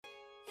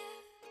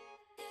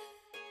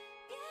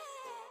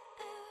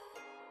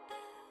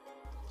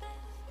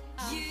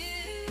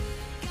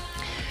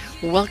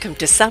Welcome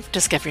to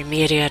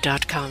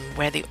selfdiscoverymedia.com,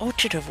 where the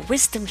Orchard of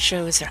Wisdom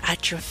shows are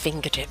at your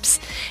fingertips.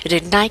 It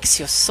ignites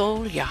your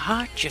soul, your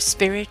heart, your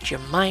spirit, your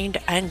mind,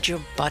 and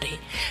your body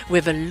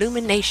with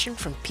illumination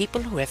from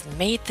people who have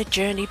made the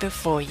journey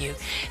before you.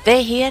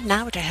 They're here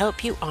now to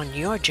help you on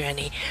your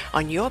journey,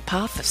 on your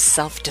path of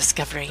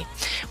self-discovery.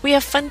 We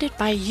are funded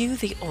by you,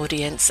 the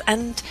audience,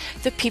 and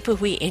the people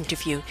we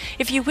interview.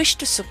 If you wish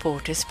to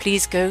support us,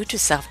 please go to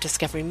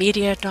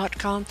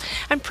selfdiscoverymedia.com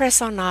and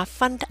press on our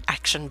Fund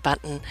Action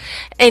button.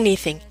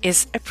 Anything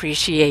is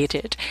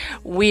appreciated.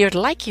 We'd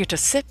like you to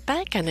sit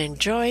back and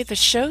enjoy the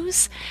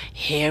shows.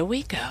 Here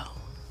we go.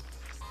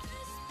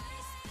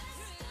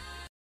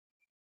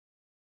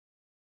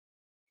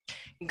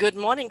 Good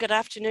morning, good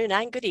afternoon,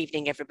 and good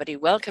evening, everybody.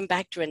 Welcome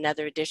back to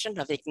another edition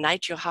of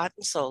Ignite Your Heart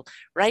and Soul,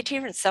 right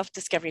here in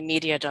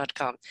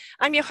selfdiscoverymedia.com.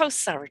 I'm your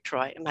host, Sarah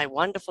Troy, and my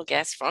wonderful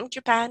guest from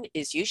Japan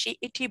is Yushi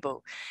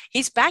Itibo.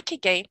 He's back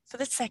again for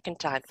the second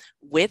time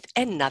with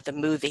another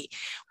movie.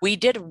 We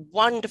did a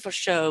wonderful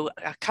show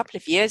a couple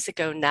of years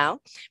ago now,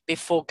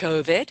 before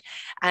COVID,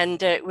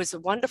 and it was a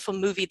wonderful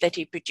movie that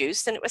he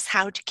produced, and it was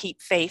How to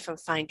Keep Faith and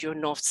Find Your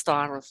North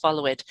Star and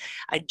Follow It.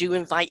 I do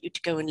invite you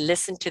to go and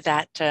listen to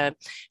that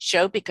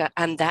show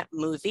and that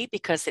movie,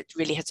 because it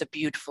really has a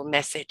beautiful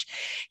message.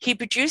 He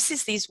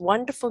produces these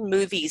wonderful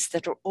movies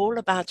that are all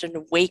about an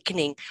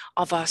awakening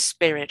of our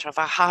spirit, of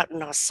our heart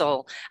and our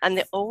soul, and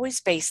they're always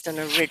based on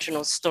an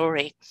original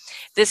story.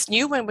 This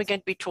new one we're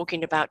going to be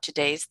talking about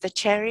today is the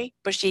Cherry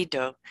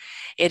Bushido.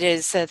 It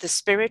is the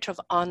spirit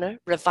of honor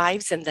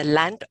revives in the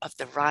land of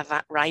the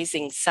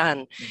rising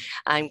sun.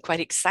 I'm quite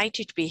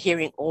excited to be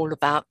hearing all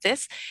about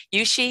this.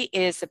 Yushi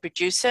is a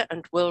producer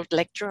and world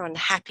lecturer on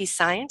happy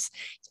science.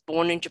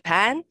 Born in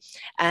Japan,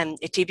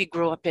 Itibi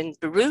grew up in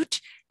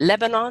Beirut,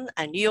 Lebanon,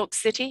 and New York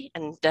City,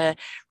 and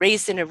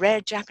raised in a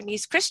rare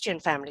Japanese Christian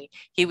family.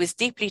 He was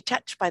deeply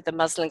touched by the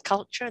Muslim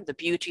culture and the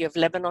beauty of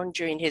Lebanon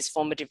during his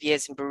formative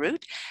years in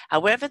Beirut.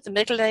 However, the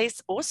Middle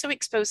East also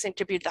exposed him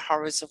to the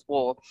horrors of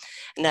war.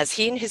 And as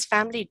he and his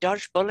family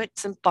dodged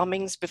bullets and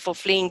bombings before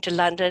fleeing to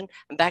London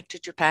and back to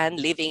Japan,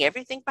 leaving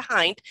everything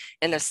behind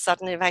in a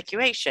sudden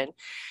evacuation,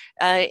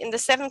 in the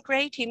 7th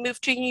grade, he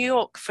moved to New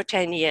York for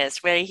 10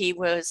 years, where he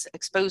was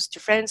exposed to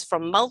friends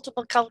from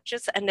multiple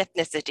cultures and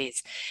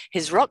ethnicities.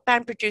 His rock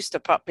band produced a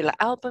popular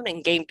album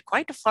and gained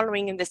quite a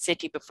following in the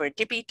city before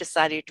Itibi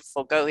decided to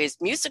forego his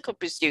musical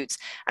pursuits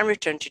and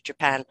return to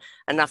Japan.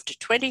 And after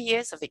 20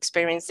 years of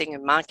experiencing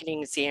in marketing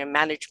and senior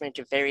management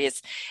of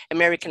various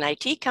American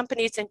IT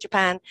companies in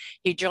Japan,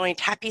 he joined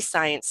Happy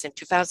Science in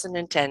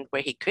 2010,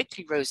 where he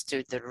quickly rose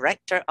to the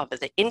director of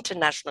the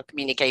international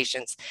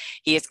communications.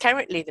 He is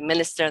currently the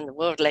minister and the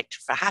world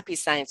lecturer for Happy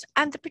Science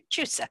and the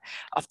producer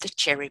of the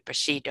Cherry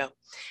Bushido.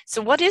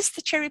 So what is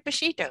the Cherry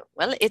Bushido?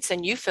 Well, it's a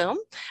new film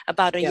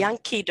about a young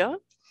Kido,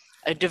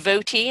 a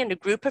devotee, and a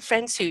group of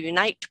friends who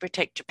unite to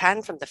protect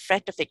Japan from the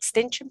threat of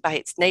extinction by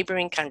its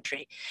neighboring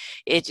country.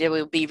 It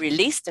will be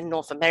released in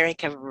North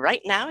America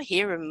right now,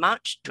 here in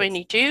March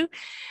 22,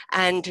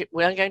 and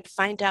we're going to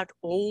find out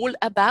all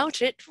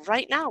about it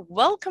right now.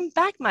 Welcome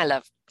back, my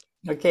love.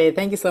 Okay,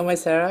 thank you so much,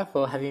 Sarah,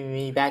 for having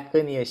me back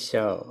on your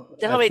show.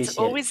 No, it's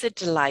always a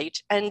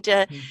delight, and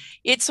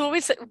it's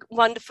always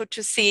wonderful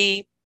to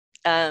see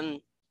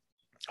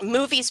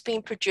movies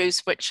being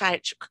produced which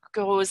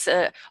goes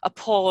a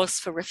pause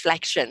for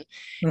reflection.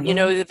 You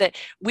know, that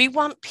we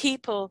want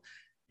people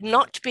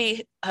not to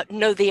be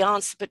know the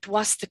answer, but to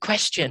ask the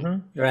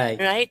question,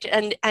 right?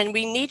 And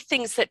we need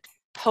things that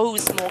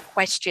pose more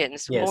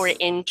questions, more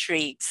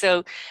intrigue.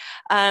 So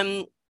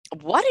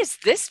what is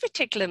this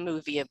particular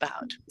movie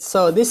about?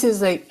 So this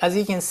is like, as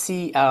you can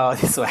see,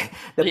 this way,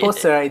 the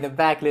poster in the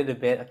back a little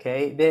bit,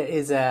 okay? There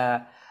is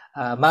a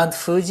Mount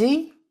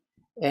Fuji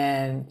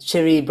and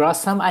cherry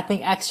blossom. I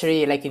think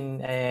actually like in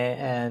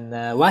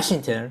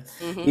Washington,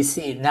 you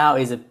see now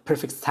is a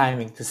perfect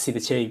timing to see the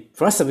cherry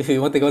blossom if you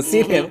want to go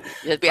see them.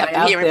 We have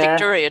them here in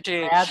Victoria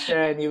too. Out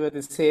there and you want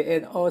to see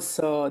it. And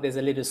also there's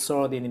a little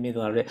sword in the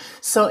middle of it.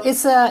 So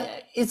it's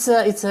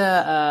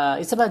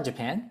about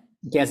Japan.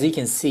 As you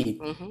can see,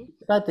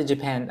 about the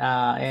Japan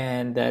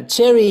and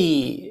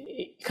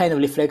cherry kind of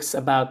reflects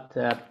about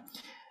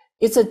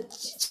it's a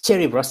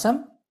cherry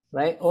blossom,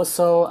 right?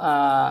 Also,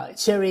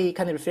 cherry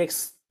kind of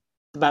reflects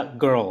about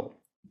girl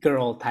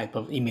type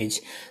of image.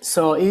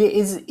 So it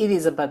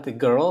is about the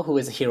girl who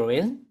is a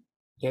heroine,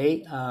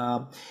 okay?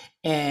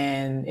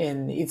 And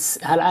it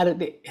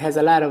has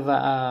a lot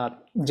of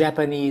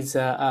Japanese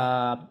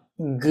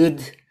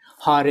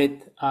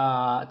good-hearted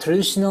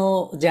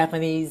traditional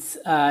Japanese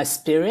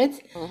spirit,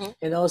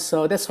 and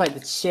also that's why the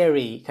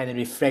cherry kind of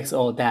reflects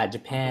all that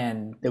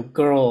Japan, the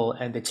girl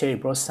and the cherry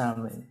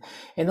blossom,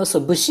 and also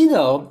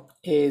Bushido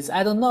is,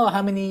 I don't know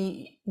how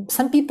many,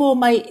 some people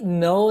might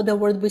know the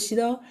word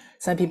Bushido,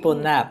 some people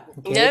not.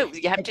 Okay? No,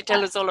 you have to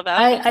tell us all about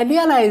it. I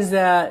realize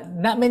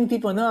not many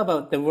people know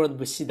about the word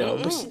Bushido.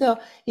 Bushido,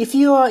 if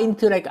you are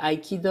into like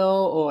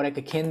Aikido or like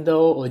a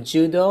Kendo or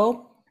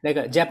Judo, like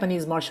a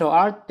Japanese martial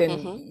art,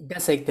 then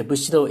that's like the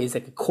Bushido is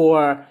like a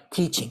core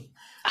teaching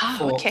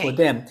for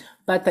them.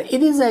 But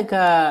it is like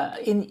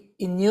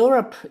in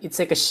Europe, it's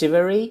like a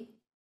chivalry,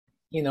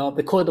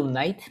 the code of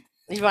knight.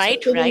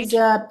 Right, So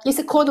right. it's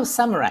a code of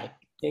samurai.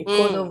 Okay?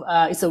 Code of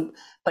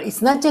but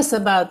it's not just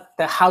about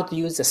how to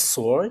use a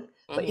sword,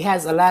 but it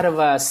has a lot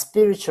of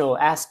spiritual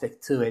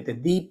aspect to it. A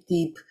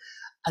deep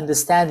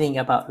understanding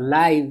about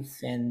life,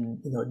 and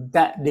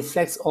that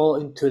reflects all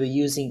into the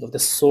using of the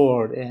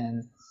sword,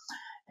 and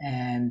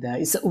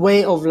it's a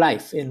way of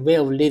life and way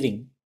of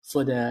living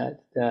for the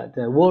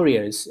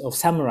warriors of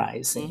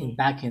samurais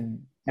back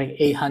in like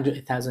 800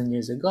 1,000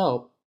 years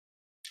ago,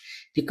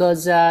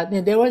 because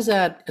there was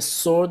a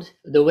sword,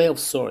 the way of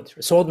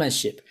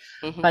swordsmanship,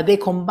 but they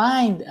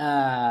combined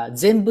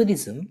Zen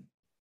Buddhism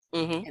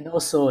and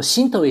also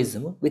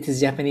Shintoism, which is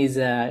Japanese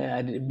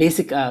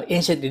basic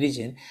ancient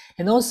religion,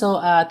 and also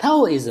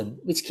Taoism,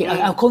 which came,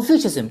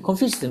 Confucianism,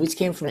 which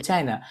came from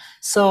China.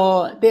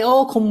 So they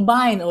all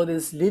combine all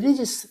this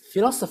religious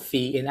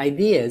philosophy and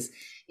ideas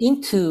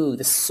into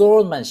the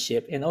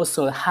swordsmanship and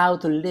also how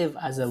to live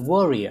as a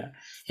warrior,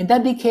 and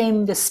that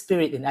became the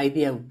spirit and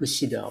idea of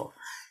Bushido.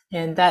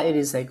 And that it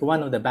is like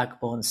one of the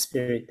backbone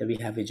spirit that we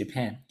have in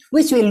Japan,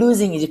 which we're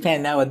losing in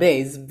Japan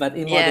nowadays, but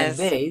in modern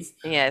days.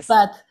 Yes.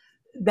 But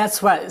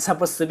that's what it's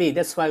supposed to be.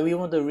 That's why we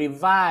want to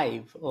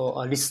revive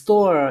or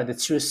restore the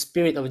true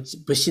spirit of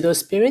Bushido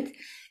spirit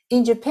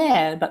in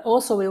Japan, but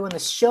also we want to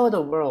show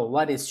the world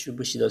what is true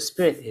Bushido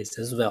spirit is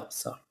as well.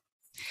 So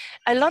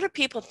a lot of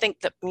people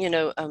think that,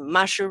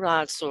 martial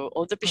arts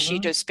or the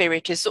Bushido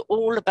spirit is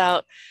all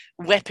about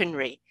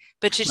weaponry.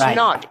 But it's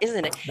not,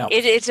 isn't it? No.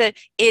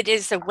 It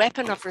is a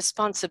weapon of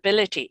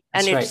responsibility,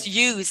 and it's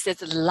used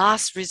as a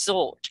last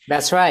resort.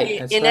 That's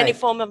right. In any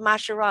form of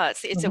martial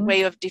arts, it's a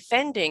way of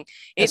defending.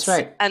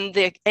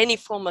 And any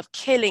form of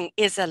killing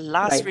is a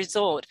last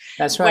resort.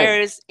 That's right.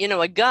 Whereas,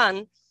 a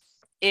gun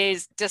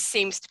just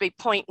seems to be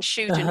point and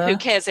shoot, and who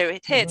cares where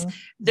it hits.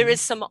 There is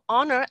some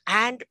honor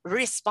and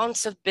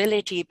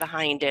responsibility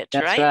behind it.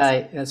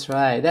 That's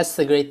right. That's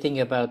the great thing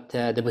about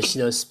the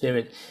Bushido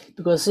spirit,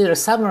 because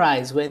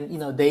samurais,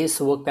 when they used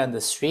to walk down the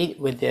street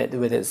with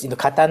the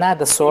katana,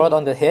 the sword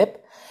on the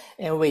hip,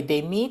 and when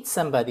they meet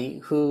somebody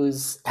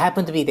who's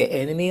happened to be the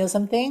enemy or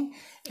something,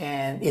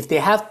 and if they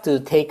have to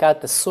take out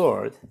the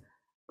sword,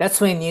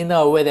 that's when you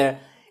know whether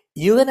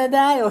you're gonna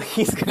die or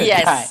he's gonna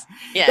die.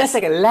 Yes. That's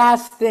like a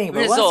last thing.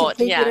 But once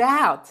you take it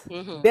out,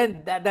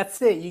 then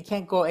that's it. You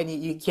can't go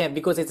you can't,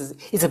 because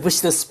it's a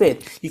Bushido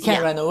spirit. You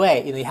can't run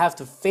away. You have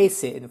to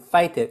face it and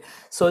fight it.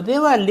 So they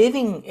were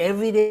living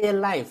everyday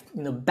life,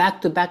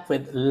 back to back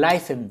with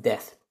life and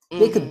death.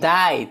 They could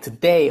die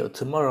today or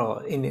tomorrow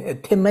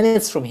in 10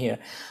 minutes from here.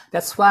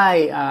 That's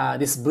why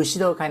this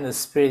Bushido kind of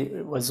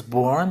spirit was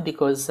born,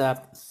 because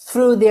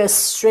through their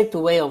strict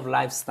way of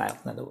lifestyle,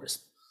 in other words.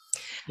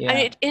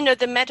 And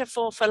the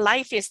metaphor for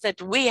life is that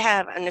we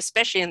have, and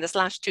especially in this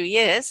last 2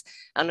 years,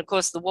 and of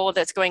course the war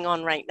that's going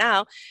on right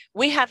now,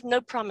 we have no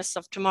promise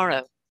of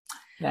tomorrow.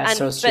 That's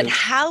so true. But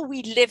how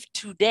we live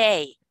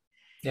today,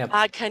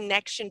 our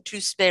connection to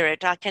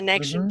spirit, our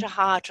connection to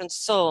heart and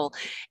soul,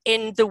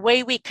 in the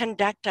way we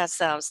conduct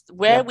ourselves,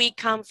 where we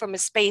come from a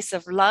space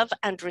of love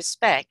and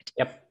respect.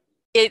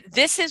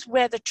 This is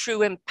where the true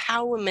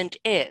empowerment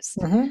is.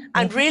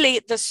 And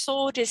really, the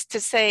sword is to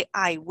say,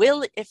 I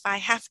will if I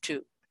have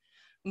to,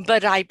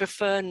 but I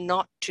prefer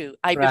not to.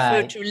 I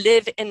prefer to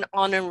live in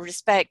honor and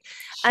respect.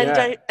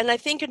 And I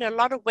think in a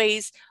lot of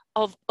ways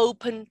of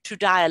open to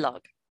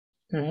dialogue.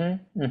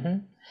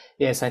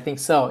 Yes, I think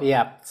so.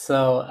 Yeah.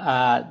 So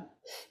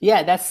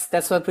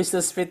that's what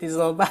Bushido spirit is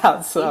all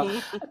about. So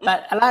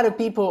but a lot of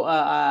people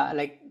are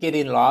like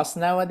getting lost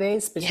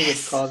nowadays, especially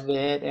with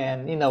COVID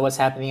and what's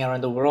happening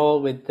around the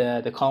world with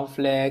the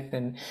conflict,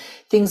 and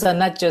things are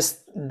not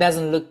just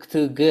doesn't look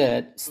too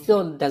good,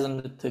 still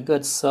doesn't look too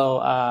good. So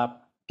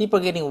people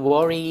are getting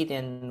worried,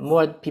 and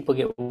more people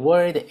get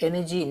worried.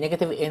 The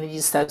negative energy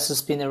starts to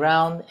spin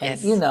around, and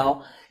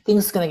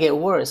things are gonna get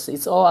worse.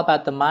 It's all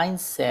about the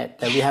mindset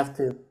that we have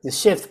to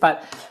shift.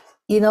 But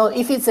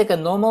if it's like a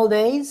normal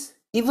days,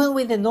 even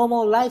with the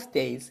normal life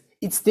days,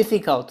 it's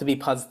difficult to be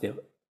positive.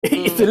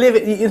 If you live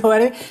it, you know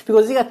what I mean?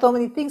 Because you got so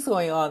many things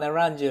going on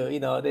around you.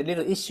 The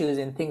little issues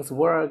and things,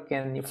 work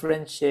and your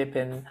friendship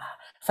and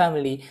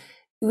family.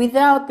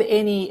 Without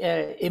any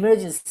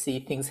emergency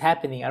things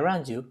happening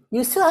around you,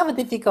 you still have a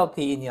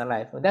difficulty in your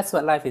life. That's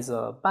what life is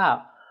all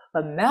about.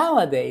 But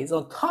nowadays,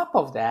 on top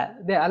of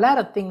that, there are a lot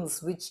of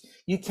things which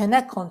you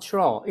cannot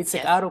control. It's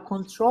like out of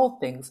control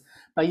things,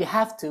 but you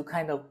have to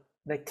kind of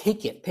like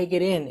take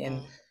it in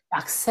and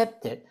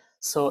accept it.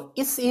 So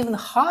it's even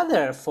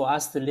harder for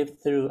us to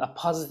live through a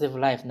positive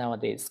life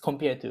nowadays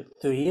compared to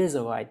 2 years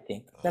ago, I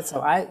think. That's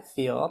how I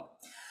feel.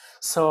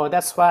 So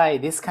that's why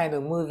this kind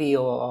of movie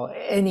or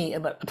any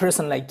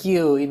person like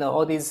you,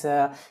 all these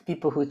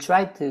people who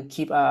try to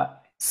keep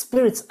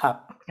spirits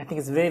up, I think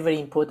it's very, very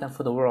important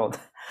for the world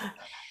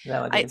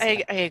nowadays.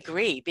 I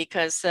agree,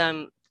 because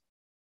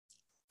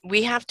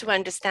we have to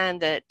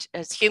understand that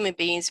as human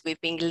beings,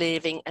 we've been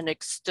living an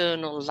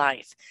external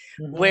life.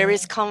 Where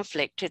is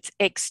conflict? It's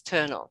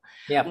external.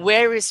 Yep.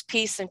 Where is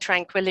peace and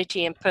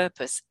tranquility and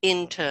purpose?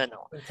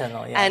 Internal.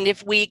 Internal, yeah. And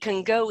if we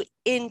can go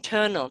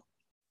internal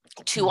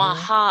to our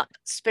heart,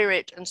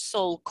 spirit, and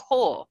soul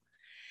core,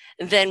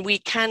 then we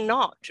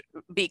cannot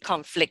be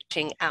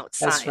conflicting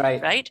outside. That's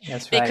right. Right?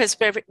 That's because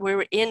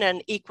we're in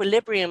an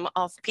equilibrium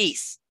of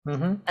peace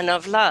and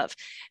of love.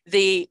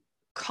 The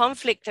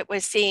conflict that we're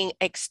seeing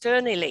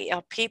externally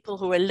are people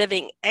who are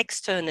living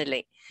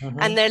externally,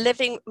 and they're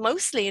living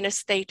mostly in a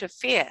state of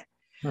fear.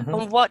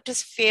 And what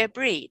does fear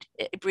breed?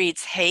 It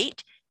breeds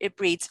hate, it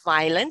breeds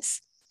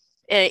violence,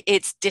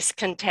 it's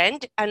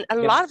discontent, and a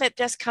lot of it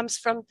just comes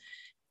from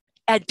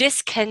a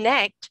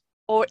disconnect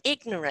or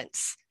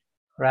ignorance.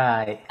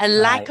 Right. A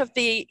lack of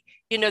the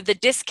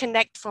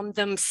disconnect from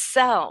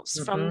themselves,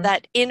 from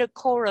that inner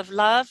core of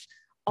love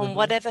on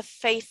whatever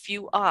faith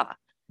you are.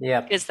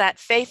 Yeah. Because that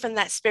faith and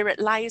that spirit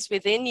lies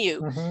within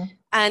you.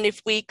 And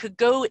if we could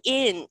go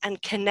in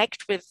and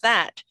connect with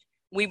that,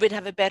 we would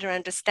have a better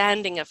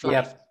understanding of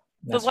life.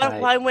 But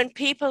why when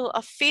people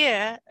are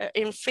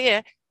in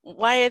fear,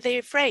 why are they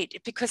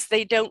afraid? Because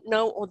they don't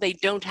know, or they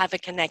don't have a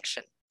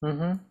connection.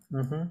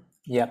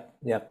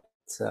 Yep.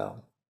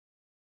 So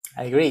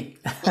I agree.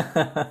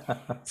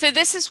 So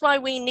this is why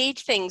we need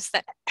things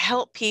that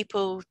help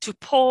people to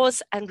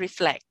pause and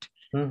reflect.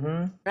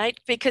 Right?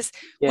 Because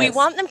we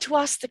want them to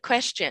ask the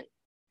question,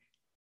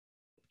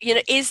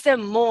 is there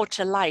more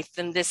to life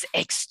than this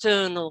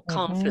external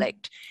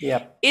conflict?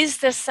 Is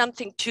there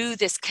something to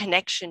this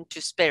connection to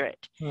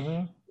spirit?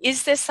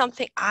 Is there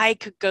something I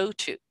could go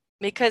to?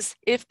 Because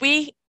if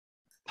they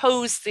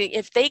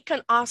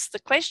can ask the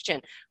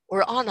question,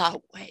 we're on our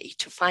way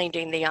to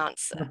finding the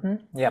answer.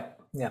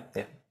 Yep.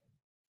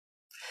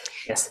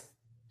 Yes.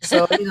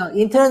 So,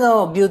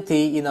 internal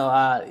beauty,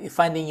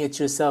 finding your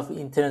true self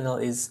internal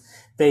is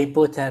very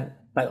important,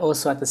 but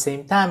also at the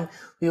same time,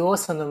 we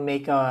also want to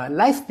make our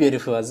life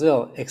beautiful as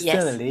well,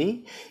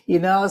 externally,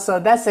 so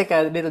that's like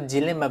a little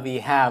dilemma we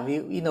have.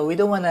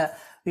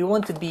 We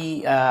want to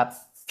be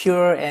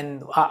pure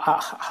and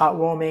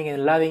heartwarming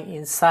and loving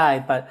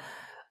inside, but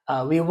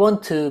we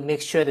want to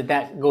make sure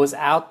that goes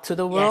out to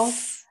the world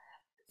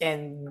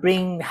and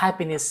bring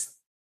happiness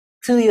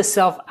to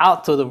yourself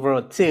out to the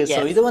world too.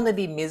 So you don't want to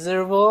be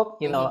miserable,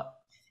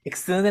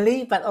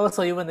 externally, but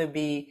also you want to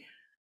be,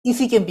 if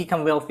you can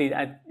become wealthy,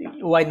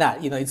 why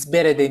not? It's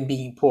better than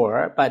being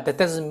poor, but that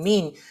doesn't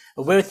mean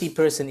a wealthy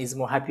person is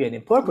more happier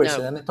than a poor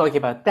person. I'm not talking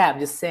about that. I'm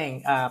just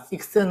saying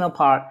external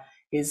part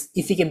is,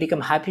 if you can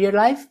become happier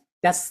life,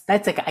 that's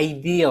like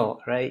ideal,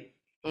 right?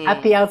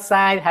 Happy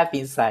outside, happy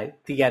inside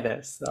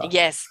together. So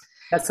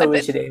that's what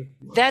we should aim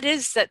for. That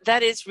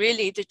is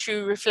really the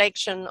true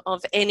reflection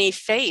of any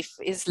faith,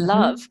 is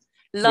love.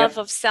 Love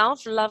of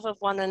self, love of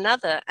one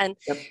another. And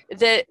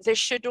there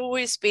should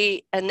always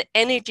be an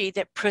energy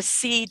that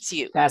precedes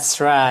you. That's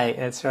right.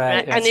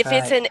 And if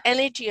it's an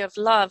energy of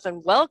love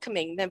and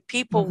welcoming, then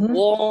people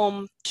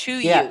warm to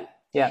you.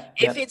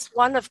 If it's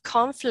one of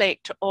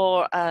conflict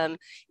or,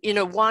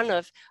 one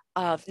of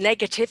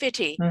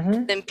negativity,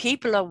 then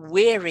people are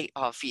weary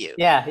of you.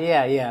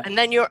 And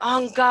then you're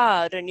on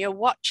guard and you're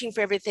watching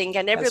for everything,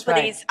 and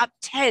everybody's up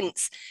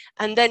tense,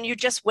 and then you're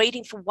just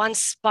waiting for one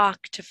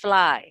spark to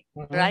fly,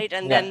 right?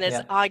 And then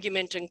there's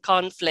argument and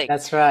conflict.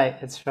 That's right.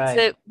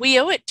 So we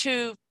owe it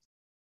to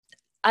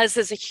us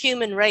as a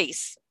human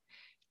race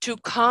to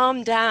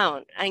calm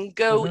down and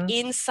go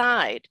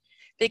inside,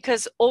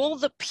 because all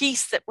the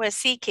peace that we're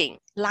seeking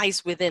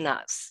lies within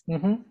us.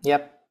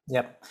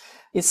 Yep.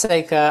 It's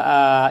like,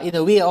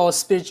 we are all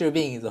spiritual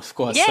beings, of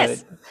course.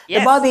 Yes. So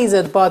the body is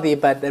a body,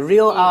 but the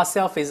real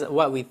ourself is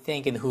what we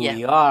think and who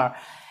we are.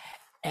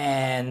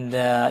 And,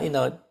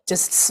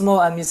 just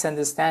small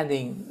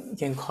misunderstanding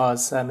can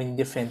cause many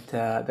different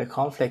the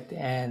conflict.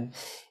 And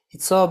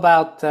it's all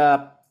about,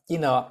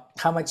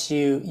 how much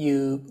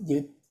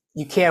you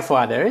care for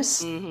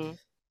others.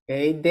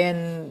 Okay,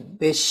 then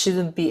there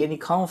shouldn't be any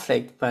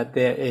conflict, but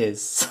there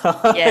is.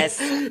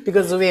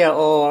 Because we are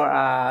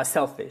all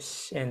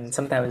selfish, and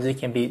sometimes we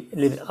can be a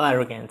little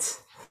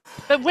arrogant.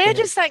 But where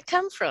does that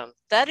come from?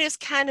 That is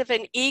kind of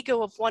an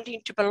ego of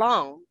wanting to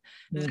belong.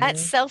 That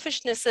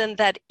selfishness and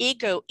that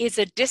ego is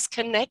a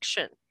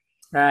disconnection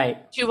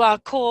to our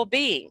core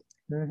being.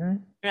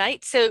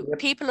 Right? So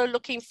people are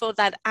looking for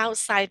that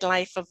outside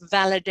life of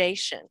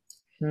validation.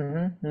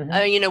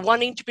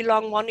 Wanting to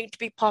belong, wanting to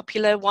be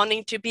popular,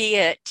 wanting to be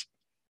it,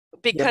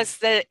 because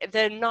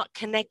they're not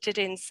connected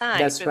inside.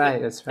 That's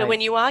right. So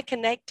when you are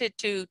connected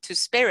to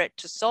spirit,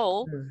 to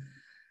soul,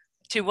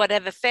 to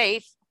whatever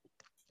faith,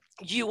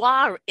 you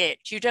are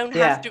it. You don't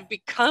have to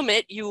become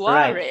it. You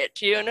are it.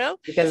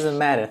 It doesn't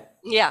matter.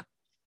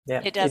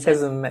 It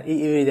doesn't. It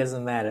really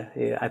doesn't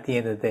matter at the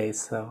end of the day.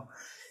 So,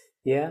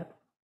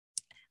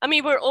 I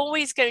mean, we're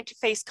always going to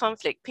face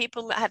conflict.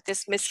 People have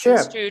this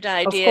misconstrued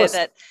idea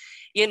that,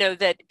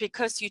 that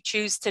because you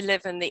choose to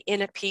live in the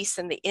inner peace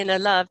and the inner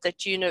love, that,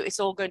 it's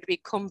all going to be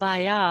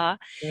kumbaya,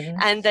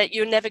 and that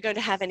you're never going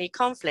to have any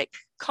conflict.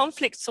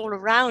 Conflict's all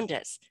around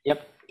us.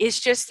 It's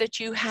just that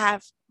you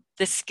have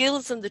the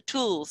skills and the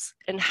tools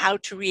and how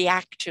to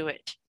react to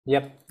it.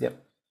 Yep.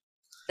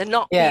 And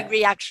not be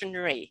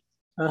reactionary.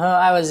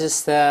 I was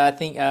just I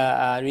think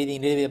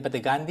reading a little bit about the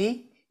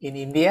Gandhi in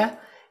India.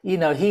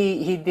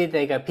 He did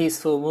like a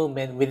peaceful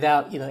movement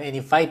without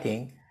any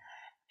fighting,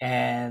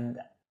 and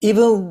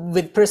even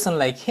with person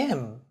like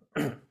him,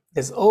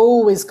 there's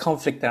always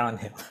conflict around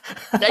him.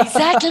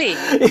 Exactly.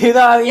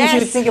 You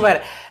should think about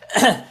it.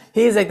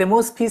 He's like the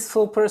most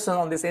peaceful person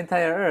on this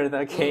entire earth,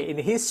 in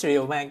the history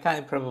of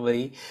mankind,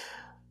 probably.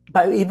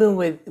 But even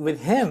with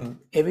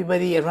him,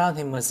 everybody around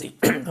him was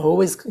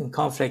always in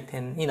conflict,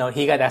 and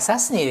he got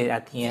assassinated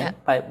at the end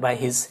by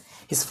his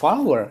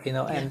follower,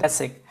 and that's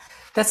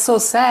so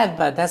sad,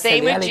 but that's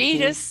same the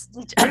reality. with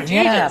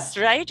Jesus,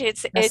 right?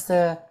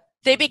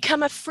 They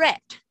become a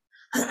threat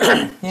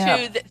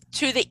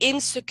to the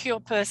insecure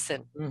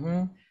person.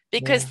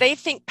 Because they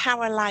think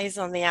power lies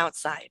on the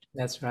outside.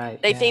 That's right.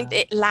 They think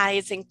it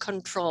lies in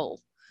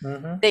control.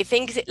 They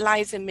think it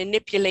lies in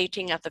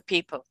manipulating other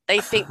people.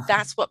 They think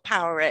that's what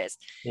power is.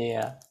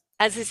 Yeah.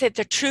 As I said,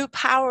 the true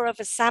power of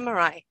a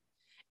samurai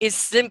is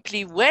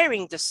simply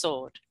wearing the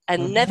sword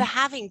and never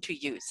having to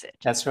use it.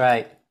 That's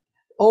right.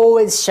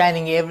 Always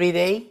shining every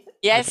day.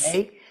 Yes.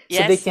 Okay?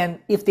 So they can,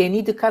 if they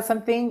need to cut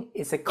something,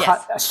 it's a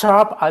cut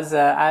sharp as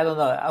I don't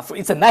know.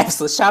 It's a knife,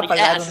 so sharp as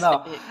I don't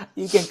know.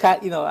 You can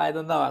cut, I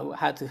don't know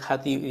how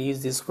to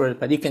use this word,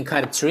 but you can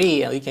cut a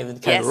tree, or you can even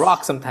cut a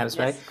rock sometimes,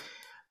 right?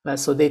 But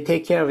so they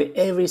take care of it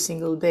every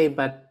single day,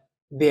 but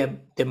their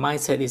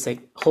mindset is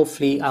like,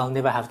 hopefully I'll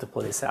never have to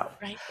pull this out.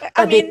 Right.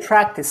 But they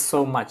practice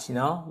so much,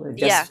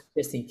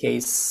 just in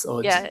case,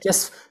 or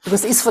just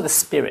because it's for the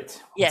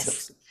spirit.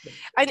 Yes.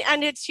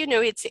 And it's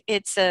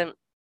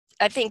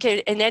I think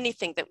in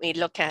anything that we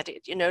look at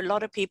it, a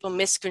lot of people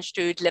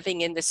misconstrued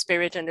living in the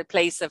spirit and a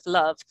place of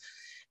love,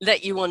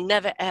 that you will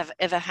never,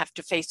 ever have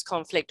to face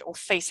conflict or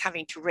face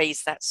having to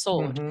raise that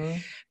sword.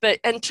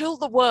 But until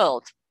the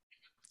world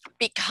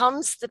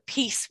becomes the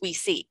peace we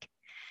seek,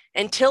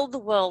 until the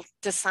world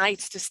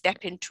decides to step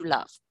into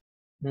love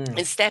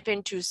and step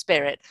into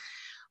spirit,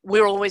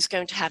 we're always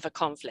going to have a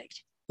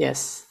conflict.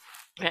 Yes.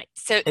 Right.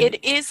 So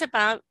it is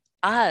about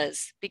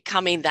us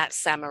becoming that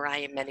samurai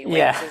in many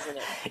ways, isn't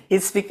it?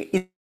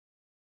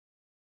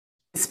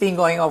 It's been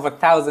going over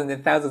thousands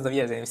and thousands of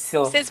years, and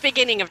still since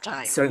beginning of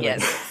time.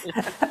 Certainly.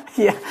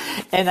 Yes.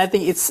 And I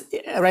think it's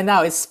right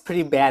now it's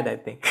pretty bad. I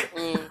think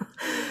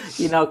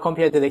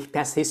compared to the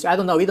past history. I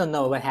don't know. We don't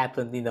know what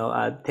happened.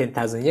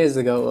 10,000 years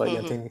ago, or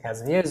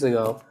 20,000 years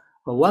ago,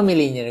 or 1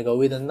 million years ago.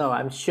 We don't know.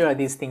 I'm sure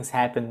these things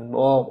happen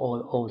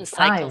all the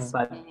time,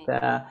 but.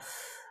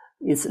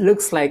 It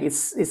looks like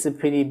it's a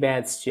pretty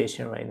bad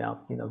situation right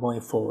now,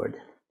 going forward.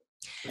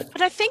 But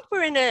I think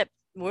we're in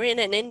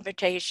an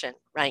invitation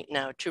right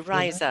now to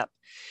rise up.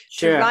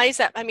 Sure. To rise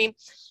up. I mean,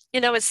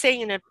 I was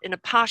saying in a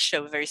past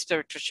show, a very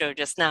spiritual show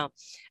just now,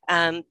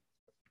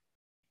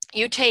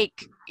 you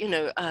take,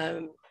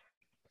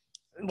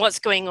 what's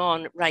going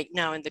on right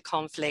now in the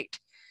conflict,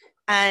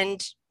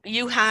 and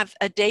you have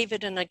a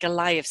David and a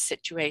Goliath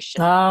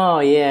situation. Oh,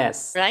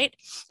 yes. Right?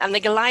 And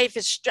the Goliath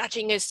is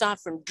stretching his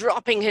staff and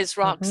dropping his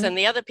rocks, and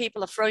the other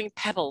people are throwing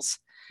pebbles.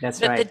 That's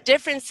right. But the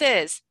difference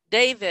is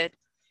David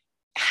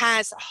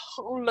has a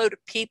whole load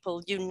of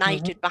people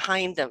united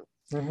behind them.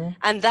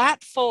 And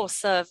that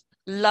force of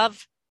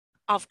love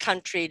of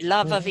country,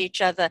 love of each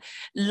other,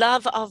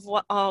 love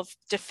of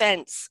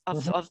defense,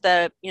 of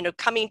the,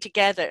 coming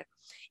together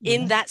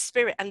in that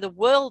spirit, and the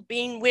world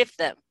being with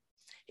them,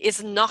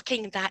 is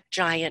knocking that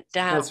giant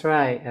down. That's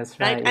right.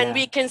 Yeah. And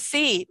we can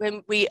see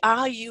when we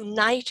are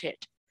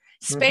united,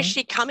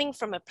 especially coming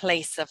from a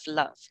place of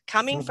love,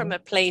 coming from a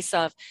place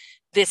of,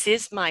 this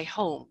is my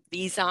home,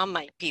 these are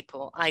my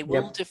people, I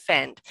will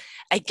defend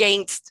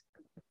against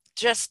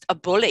just a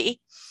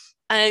bully.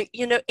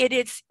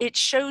 It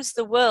shows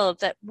the world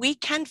that we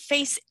can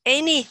face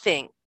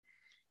anything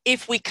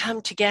if we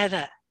come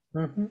together.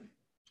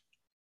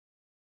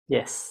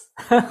 Yes.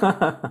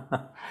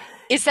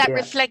 Is that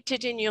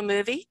reflected in your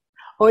movie?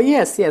 Oh,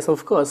 yes,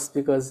 of course,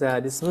 because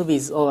this movie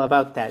is all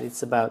about that.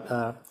 It's about,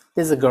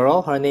 there's a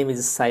girl, her name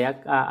is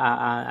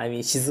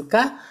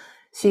Shizuka.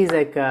 She's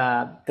like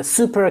the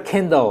super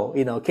kendo,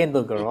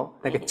 kendo girl,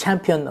 like a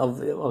champion of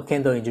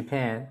kendo in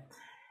Japan.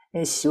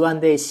 And one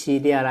day she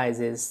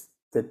realizes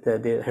that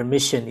her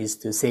mission is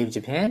to save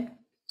Japan,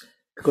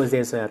 because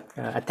there's an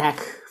attack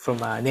from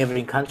a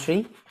neighboring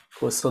country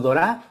called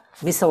Sodora,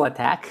 missile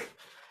attack.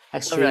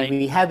 Actually,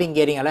 we have been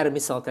getting a lot of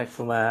missile attack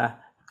from a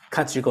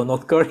country called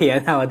North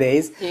Korea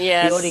nowadays.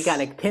 Yes. We only got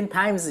like 10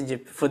 times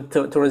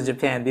towards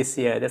Japan this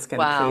year. That's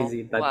kind of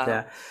crazy.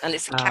 But and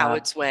it's a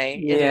coward's way.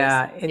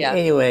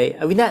 Anyway,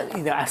 we're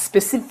not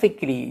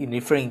specifically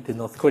referring to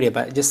North Korea,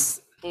 but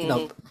just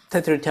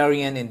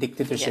totalitarian and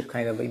dictatorship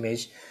kind of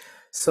image.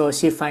 So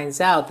she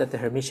finds out that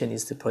her mission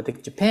is to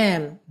protect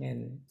Japan,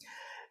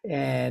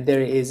 and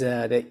there is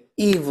the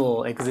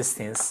evil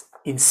existence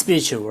in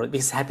spiritual world,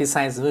 because Happy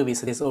Science movie,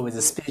 so there's always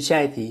a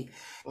spirituality,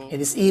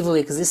 and this evil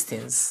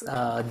existence,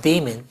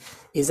 demon,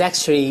 is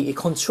actually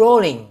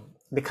controlling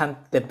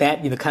the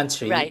bad in the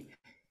country,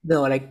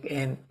 no, like,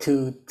 and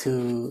to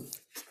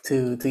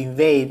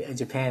invade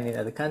Japan and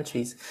other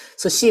countries.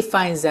 So she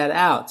finds that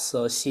out.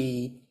 So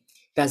she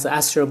does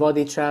astral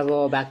body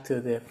travel back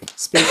to the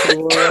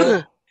spiritual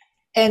world,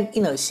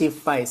 and she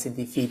fights and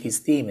defeats this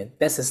demon.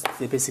 That's just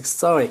the basic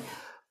story.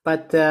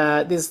 But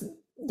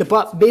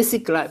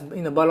basic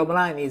bottom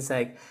line is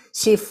like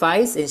she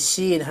fights, and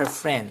she and her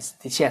friends,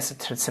 she has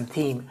some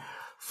team,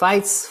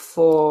 fights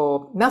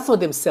for not for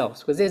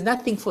themselves, because there's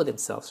nothing for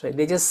themselves, right?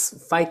 They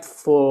just fight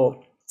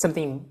for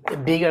something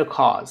bigger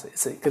cause.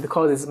 The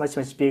cause is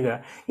much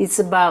bigger. It's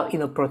about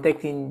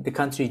protecting the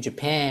country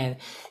Japan,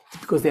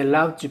 because they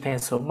love Japan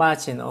so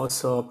much, and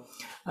also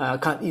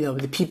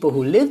the people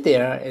who live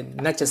there, and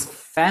not just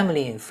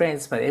family and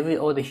friends, but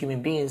all the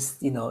human beings,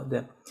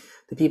 the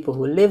people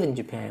who live in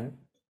Japan,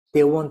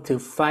 they want to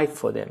fight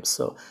for them.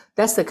 So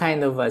that's the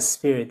kind of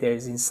spirit there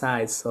is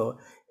inside. So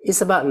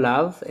it's about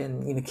love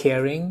and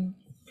caring,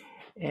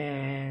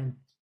 and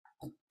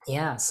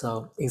yeah.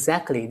 So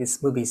exactly,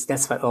 this movie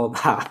that's what all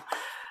about.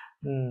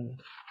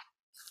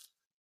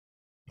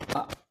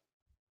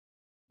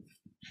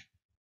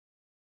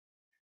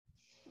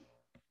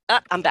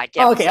 I'm back.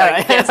 Yeah. Okay. Sorry. All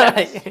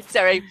right. Yeah,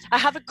 sorry. I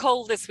have a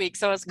cold this week,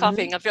 so I was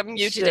coughing. I've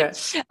muted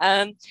it.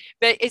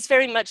 But it's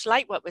very much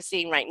like what we're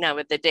seeing right now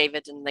with the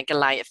David and the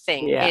Goliath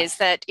thing. Yeah. Is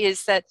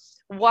that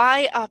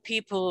why are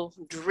people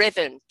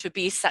driven to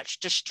be such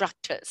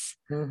destructors?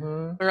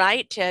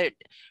 Right?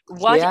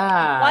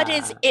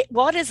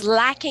 What is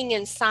lacking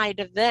inside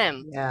of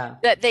them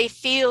that they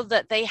feel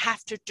that they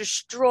have to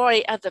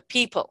destroy other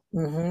people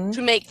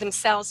to make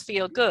themselves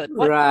feel good?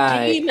 What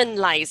demon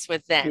lies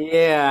with them?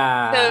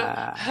 Yeah.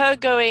 So her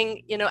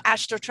going,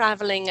 astral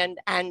traveling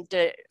and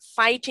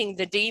fighting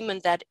the demon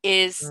that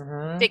is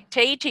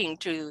dictating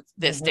to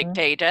this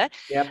dictator.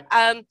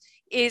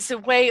 Is a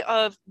way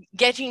of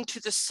getting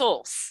to the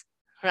source,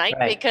 right?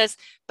 Because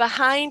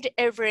behind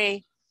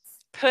every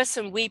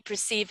person we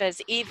perceive as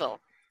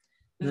evil,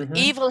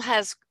 evil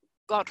has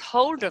got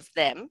hold of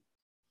them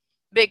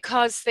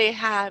because they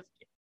have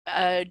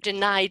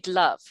denied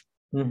love.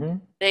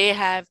 They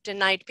have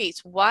denied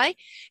peace. Why?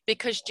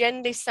 Because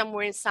generally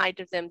somewhere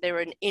inside of them, they're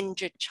an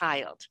injured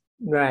child.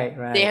 Right.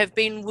 They have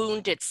been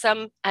wounded.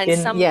 Some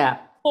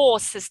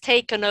force has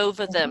taken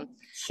over them.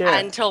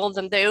 And told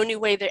them the only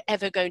way they're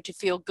ever going to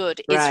feel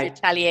good is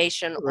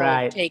retaliation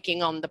or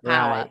taking on the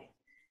power.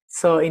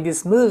 So in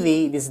this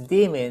movie, this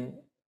demon,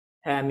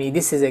 I mean,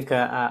 this is like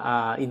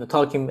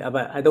talking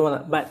about. I don't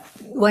want to, but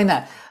why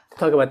not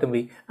talk about the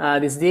movie?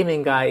 This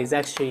demon guy is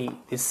actually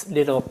this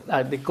little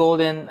the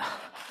golden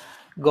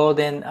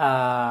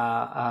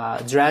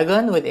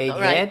dragon with 8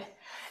 head.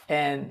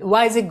 And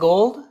why is it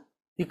gold?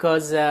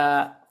 Because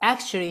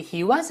actually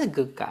he was a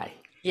good guy.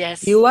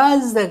 Yes. He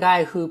was the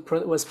guy who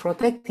was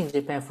protecting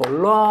Japan for a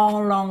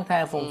long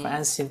time, from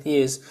ancient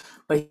years,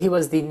 but he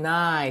was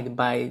denied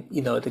by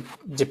the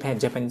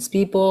Japanese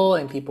people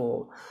and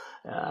people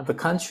of the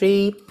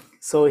country.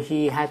 So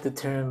he had to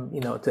turn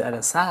to the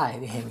other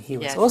side, and he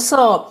was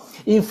also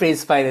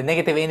influenced by the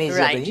negative energy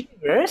of the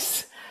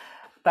universe.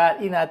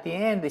 But at the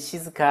end,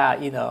 Shizuka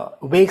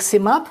wakes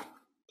him up.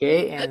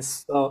 Okay, and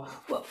so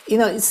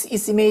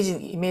it's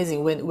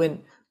amazing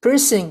when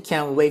person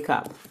can wake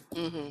up.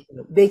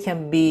 They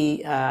can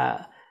be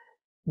I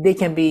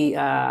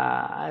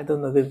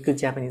don't know the good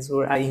Japanese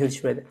word,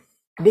 English word.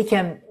 They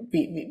can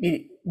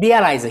be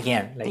realize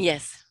again,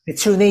 like the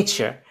true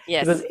nature.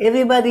 Because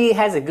everybody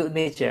has a good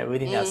nature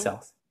within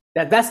ourselves.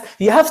 That's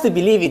you have to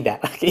believe in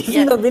that. Okay? If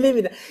you don't believe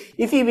in that,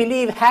 if you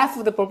believe half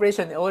of the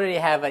population already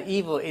have an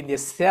evil in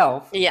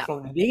yourself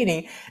from the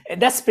beginning,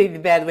 that's a pretty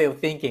bad way of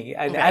thinking.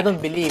 I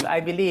don't believe.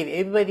 I believe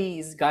everybody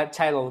is God,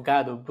 child of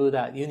God or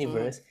Buddha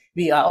universe.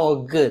 We are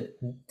all good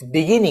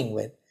beginning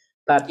with,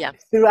 but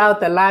throughout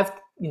the life,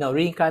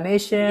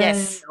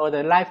 reincarnation or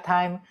the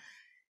lifetime,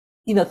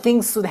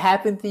 things would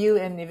happen to you,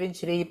 and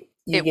eventually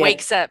it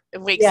wakes up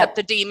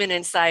the demon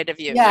inside of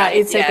you.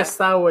 It's like a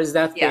Star Wars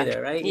Darth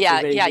Vader, right?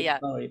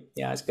 Story.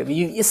 It's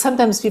good.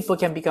 Sometimes people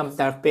can become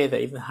Darth Vader,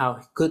 even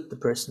how good the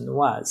person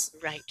was.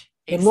 Right.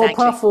 Exactly. The more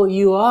powerful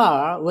you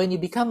are, when you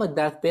become a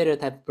Darth Vader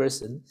type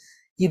person,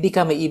 you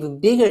become an even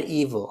bigger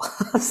evil.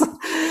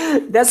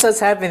 That's what's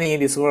happening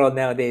in this world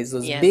nowadays.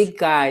 Those big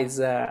guys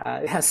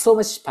have so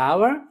much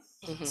power.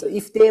 So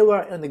if they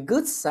were on the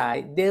good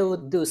side, they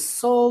would do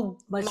so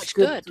much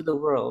good to the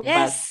world.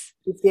 But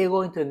if they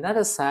go into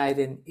another side,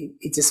 and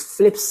it just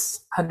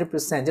flips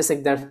 100%, just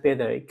like Darth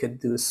Vader, it could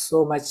do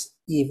so much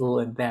evil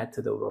and bad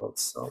to the world.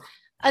 So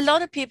a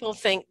lot of people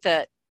think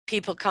that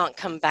people can't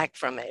come back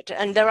from it,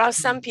 and there are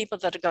some people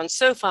that have gone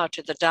so far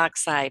to the dark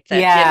side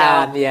that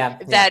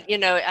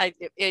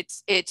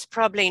it's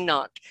probably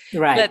not.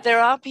 Right. But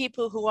there are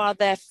people who are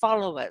their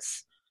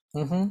followers.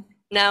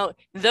 Now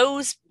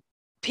those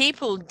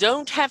people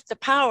don't have the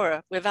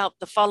power without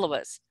the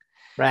followers.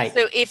 Right.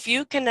 So if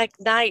you can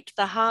ignite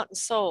the heart and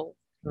soul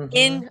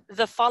in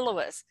the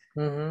followers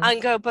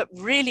and go, but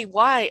really,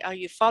 why are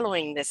you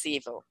following this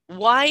evil?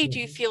 Why do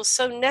you feel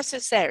so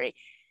necessary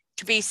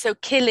to be so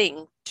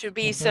killing, to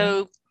be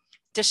so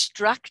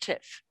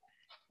destructive?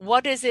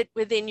 What is it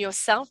within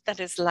yourself that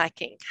is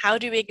lacking? How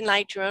do you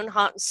ignite your own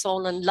heart and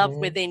soul and love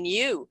within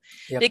you?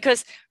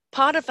 Because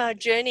part of our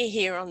journey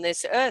here on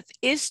this earth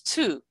is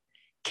to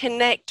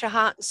connect to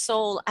heart and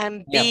soul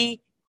and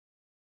be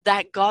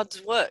that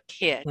God's work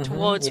here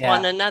towards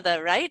one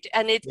another, right?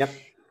 And it,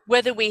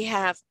 whether we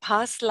have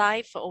past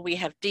life or we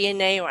have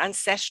DNA or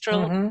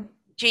ancestral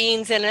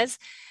genes in us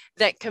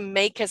that can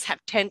make us have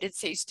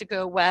tendencies to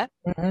go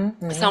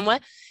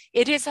somewhere,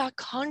 it is our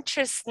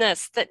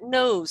consciousness that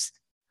knows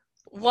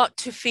what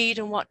to feed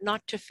and what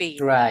not to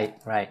feed. Right.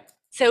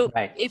 So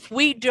if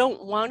we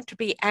don't want to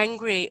be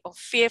angry or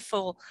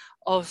fearful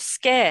or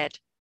scared,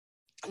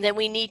 then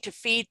we need to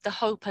feed the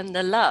hope and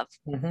the love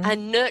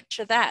and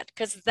nurture that,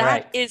 because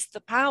that is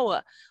the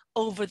power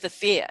over the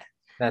fear.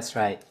 That's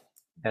right.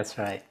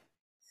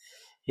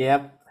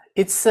 Yep.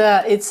 It's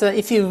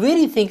if you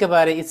really think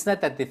about it, it's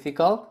not that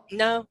difficult.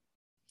 No.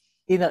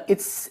 You know,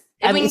 it's.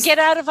 And we can get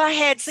out of our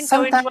heads and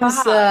go into our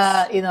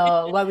hearts. You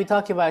know, what we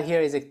talk about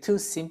here is like too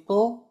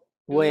simple,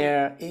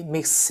 where it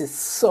makes it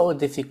so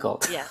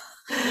difficult. Yeah.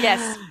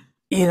 Yes.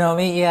 You know,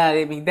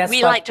 I mean, that's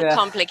we like to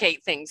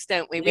complicate things,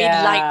 don't we? We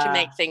like to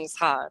make things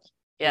hard.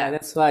 Yeah.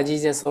 That's why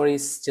Jesus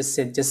always just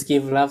said, just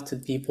give love to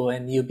people,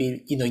 and you'll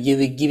be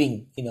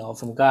giving,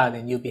 from God,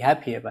 and you'll be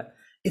happier. But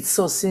it's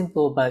so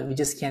simple, but we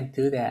just can't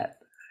do that.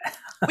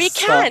 We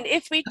can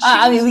if we choose.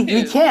 I mean,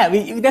 we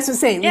can. That's what I'm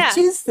saying. We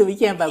choose to. We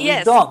can, but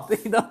we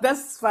don't.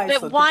 That's fine. But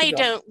so why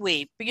don't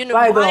we?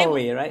 Why don't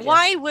we? Right?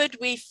 Why would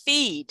we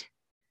feed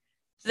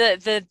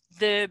the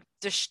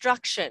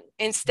destruction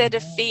instead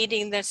of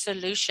feeding the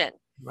solution?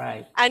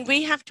 Right. And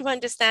we have to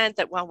understand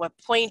that while we're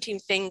pointing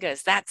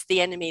fingers, that's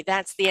the enemy.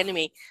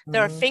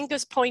 There are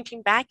fingers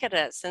pointing back at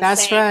us. And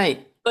that's saying,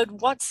 right. But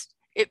what's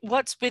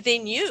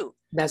within you?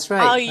 That's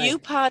right. Are you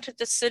part of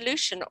the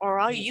solution, or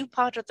are you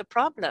part of the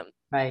problem?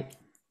 Right.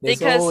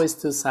 There's always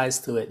two sides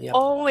to it. Yeah.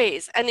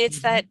 Always. And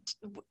it's that,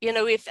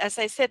 if, as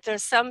I said, there are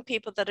some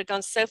people that have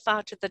gone so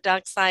far to the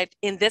dark side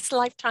in this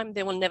lifetime,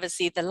 they will never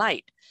see the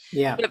light.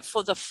 Yeah. But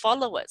for the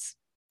followers,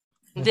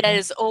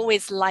 there's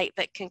always light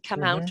that can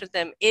come out of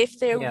them if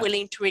they're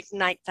willing to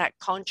ignite that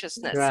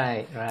consciousness.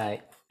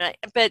 Right.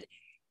 But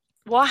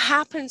what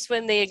happens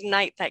when they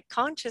ignite that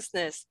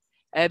consciousness?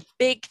 A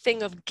big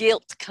thing of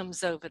guilt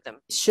comes over them.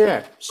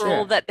 Sure. For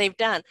all that they've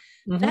done.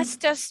 That's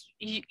just,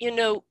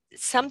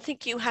 something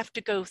you have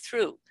to go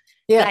through.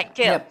 Yeah. That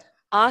guilt.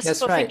 Ask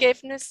for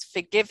forgiveness,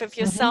 forgive of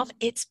yourself.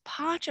 It's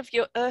part of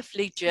your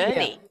earthly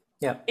journey.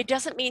 Yeah. It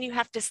doesn't mean you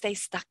have to stay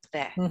stuck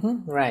there.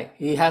 Right.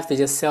 You have to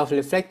just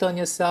self-reflect on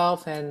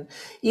yourself. And,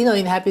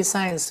 in Happy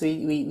Science,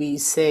 we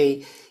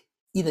say,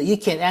 you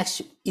can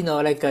actually,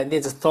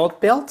 there's a thought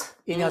belt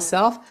in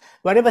yourself.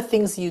 Whatever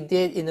things you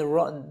did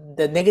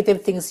the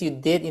negative things you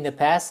did in the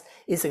past,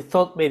 is a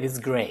thought belt is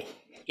gray.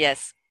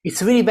 Yes.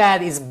 It's really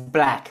bad, it's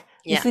black.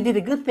 Yeah. If you did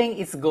a good thing,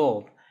 it's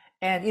gold.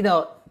 And,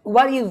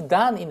 what you've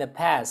done in the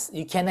past,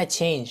 you cannot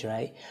change,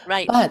 right?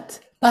 Right.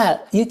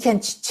 But you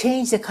can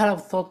change the kind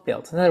of thought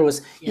belt. In other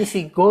words, if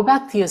you go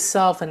back to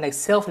yourself and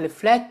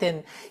self-reflect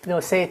and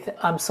say,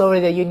 I'm sorry,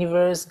 the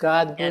universe,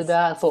 God,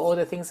 Buddha, for all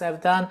the things I've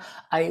done.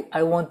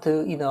 I want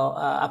to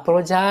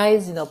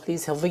apologize.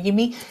 Please forgive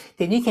me.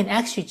 Then you can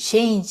actually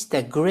change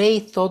the gray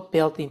thought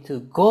belt into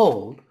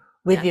gold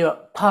with your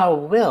power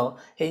of will,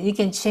 and you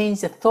can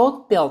change the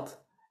thought belt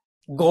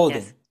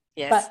golden.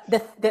 Yes.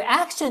 But the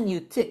action you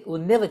took will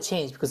never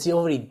change because you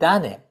already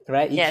done it,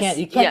 right? You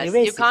can't erase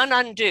it. You can't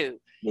undo.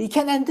 You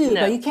can undo,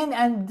 but you can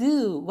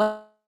undo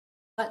what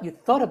you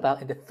thought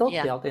about in the thought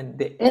belt and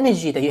the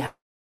energy that you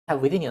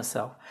have within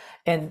yourself.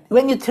 And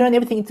when you turn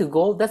everything into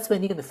gold, that's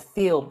when you're going to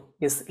feel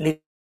this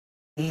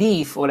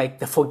relief or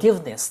the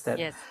forgiveness that,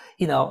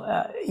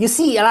 you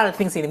see a lot of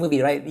things in the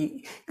movie,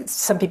 right?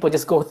 Some people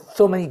just go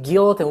so many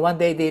guilt, and one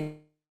day they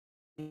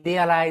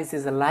realize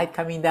there's a light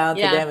coming down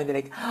to them, and they're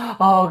like,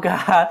 oh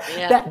God.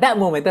 That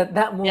moment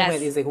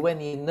is when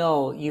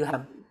you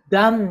have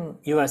done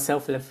your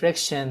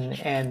self-reflection,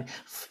 and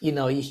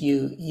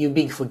you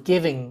being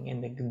forgiving,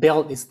 and the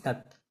belt is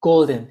not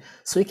golden,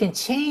 so you can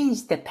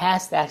change the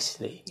past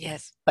actually.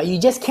 Yes. But you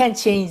just can't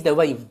change the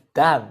way you've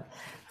done.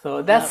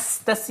 So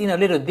that's a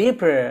little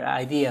deeper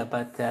idea,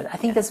 but I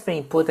think that's very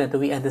important that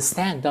we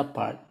understand that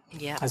part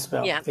as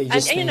well. Yeah.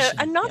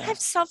 And not have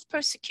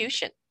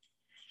self-persecution,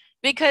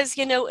 because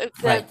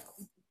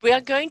we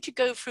are going to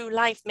go through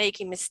life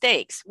making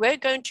mistakes. We're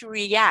going to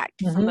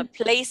react from a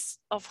place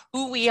of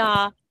who we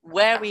are,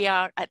 where we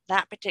are at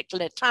that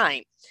particular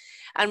time.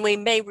 And we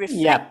may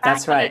reflect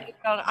back on it and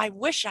go, I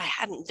wish I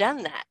hadn't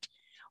done that.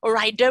 Or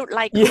I don't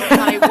like who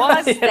I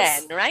was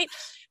then, right?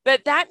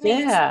 But that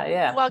means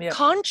you are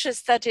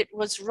conscious that it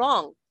was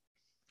wrong.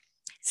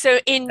 So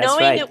in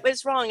knowing it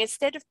was wrong,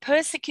 instead of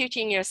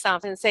persecuting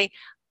yourself and saying,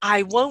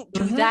 I won't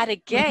do that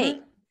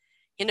again,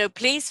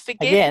 please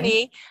forgive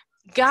me,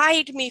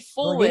 guide me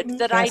forward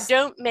that I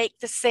don't make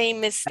the same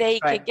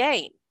mistake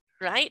again,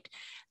 right?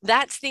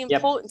 That's the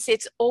importance.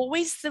 It's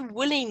always the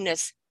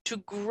willingness to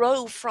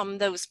grow from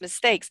those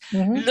mistakes.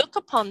 Look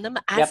upon them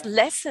as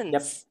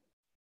lessons.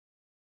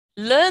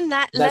 Learn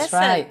that That's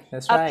lesson, right.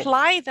 That's right.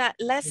 apply that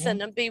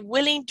lesson, and be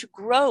willing to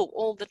grow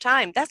all the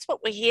time. That's what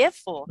we're here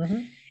for.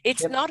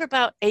 It's Yep. not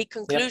about a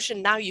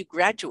conclusion, now you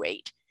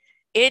graduate.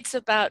 It's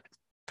about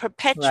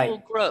perpetual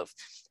growth.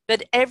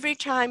 But every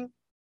time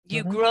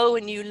you grow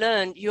and you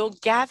learn, you're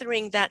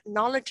gathering that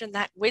knowledge and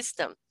that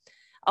wisdom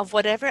of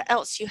whatever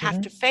else you have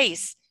to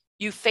face.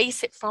 You face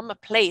it from a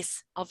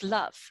place of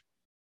love.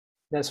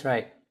 That's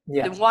right.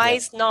 Yeah. The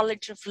wise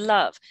knowledge of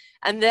love.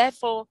 And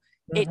therefore,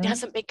 it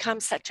doesn't become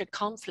such a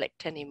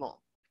conflict anymore.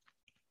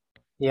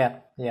 Yeah,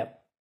 yeah.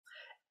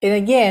 And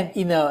again,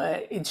 you know,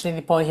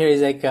 interesting point here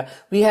is like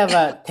we have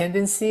a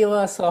tendency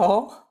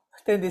also,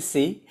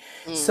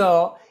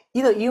 So,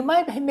 you know, you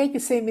might make the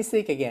same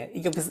mistake again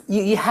because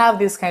you have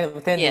this kind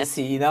of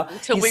tendency, you know.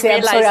 Until you we say,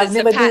 realize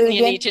it's a pattern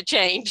you need to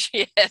change.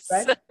 Yes.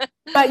 Right?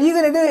 But you're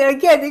gonna do it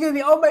again. You're gonna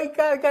be, oh my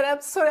God,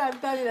 I'm sorry, I've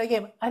done it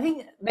again. I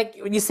think, like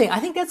when you're saying, I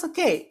think that's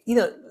okay. You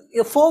know,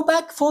 you fall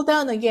back, fall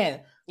down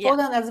again. Fall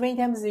down as many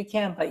times as you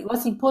can. But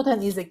what's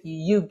important is like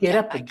you get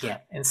up again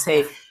and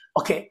say,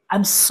 okay,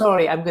 I'm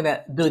sorry, I'm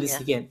gonna do this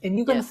again, and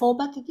you're gonna fall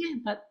back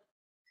again. But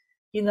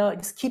you know,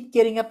 just keep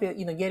getting up.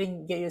 You know,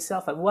 get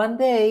yourself up. One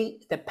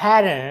day, the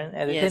pattern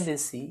and the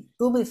tendency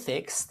will be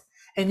fixed,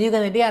 and you're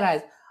gonna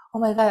realize, oh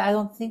my God, I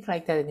don't think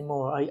like that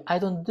anymore. Or I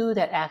don't do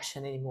that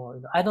action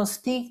anymore. I don't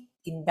speak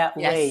in that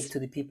way to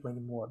the people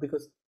anymore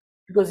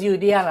because you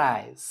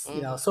realize,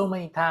 you know, so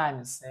many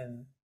times,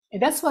 and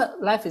that's what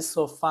life is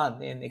so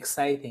fun and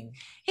exciting.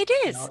 It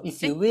is. You know,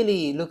 if you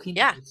really look into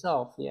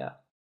yourself,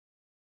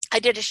 I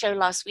did a show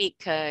last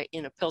week,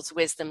 you know, Pearls of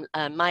Wisdom,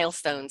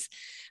 Milestones.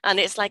 And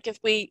it's like if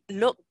we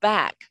look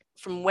back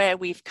from where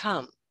we've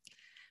come,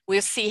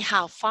 we'll see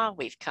how far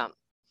we've come.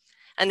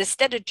 And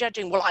instead of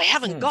judging, well, I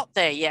haven't got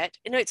there yet,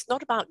 you know, it's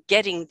not about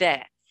getting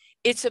there.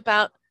 It's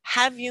about,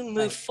 have you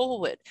moved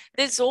forward?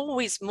 There's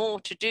always more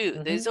to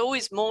do. There's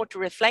always more to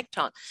reflect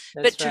on.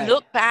 But to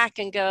look back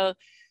and go,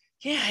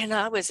 yeah, you know,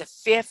 I was a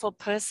fearful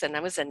person. I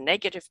was a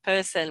negative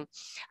person.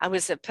 I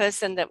was a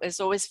person that was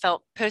always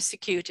felt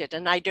persecuted,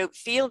 and I don't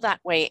feel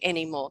that way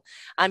anymore.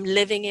 I'm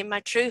living in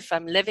my truth.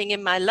 I'm living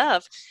in my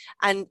love.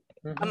 And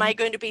am I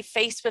going to be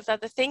faced with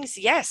other things?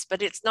 Yes,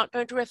 but it's not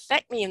going to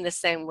affect me in the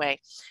same way.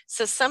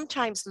 So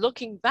sometimes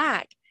looking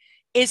back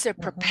is a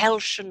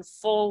propulsion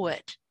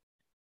forward.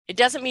 It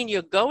doesn't mean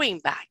you're going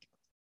back.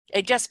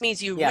 It just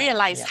means you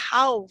realize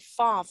how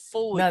far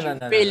forward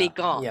you've really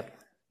gone.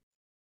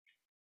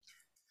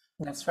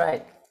 That's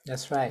right.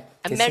 That's right.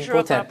 A measure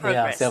of our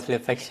progress.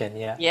 Self-reflection.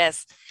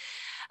 Yes.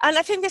 And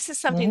I think this is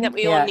something that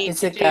we all need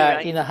to do,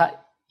 right? You know,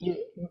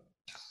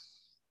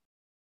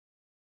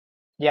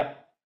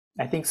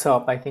 I think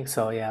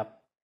so. Yeah.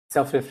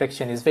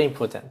 Self-reflection is very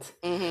important.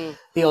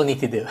 We all need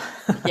to do.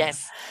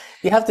 Yes.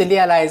 You have to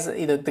realize,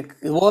 you know, the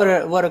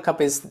water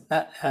cup is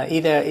not,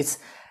 either it's,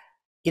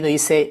 you know, you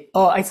say,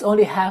 oh, it's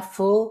only half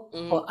full,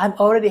 or I'm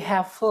already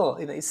half full.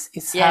 You know,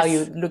 it's how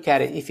you look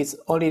at it. If it's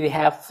already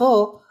half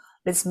full,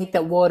 let's make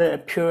that water a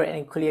pure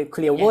and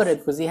clear water,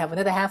 because you have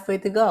another halfway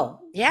to go.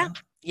 Yeah.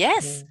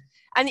 Yes.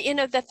 And you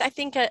know that I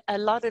think a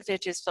lot of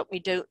it is what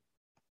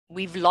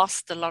we've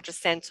lost a lot of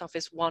sense of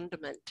is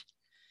wonderment.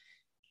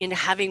 You know,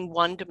 having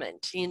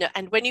wonderment. You know,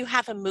 and when you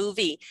have a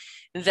movie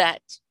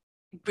that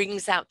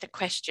brings out the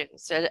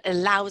questions,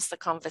 allows the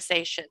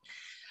conversation,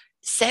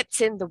 sets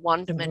in the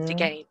wonderment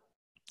again.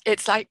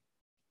 It's like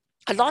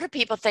a lot of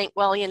people think,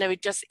 well, you know,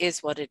 it just is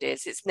what it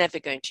is. It's never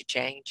going to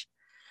change.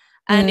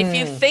 And if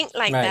you think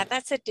like that,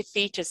 that's a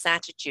defeatist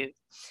attitude.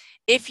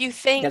 If you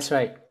think, that's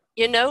right,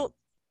 you know,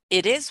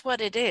 it is what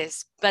it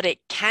is, but it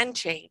can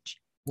change.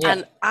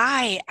 And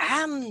I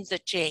am the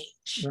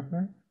change.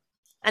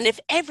 And if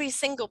every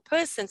single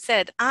person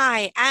said,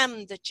 I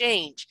am the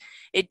change,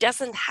 it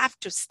doesn't have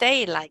to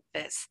stay like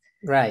this.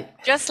 Right.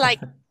 Just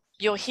like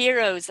your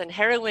heroes and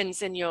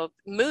heroines in your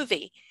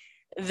movie,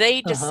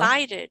 they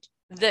decided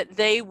that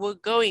they were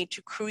going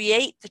to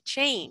create the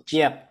change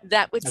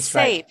that would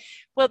save.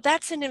 Well,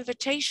 that's an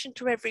invitation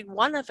to every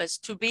one of us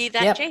to be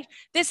that change.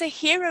 There's a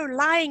hero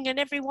lying in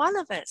every one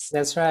of us.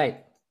 That's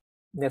right.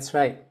 That's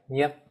right.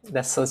 Yep.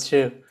 That's so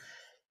true.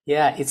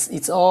 Yeah.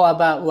 It's all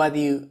about what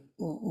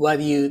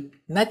you,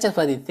 not just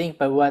what you think,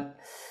 but what,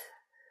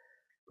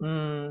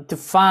 to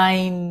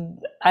find,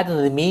 I don't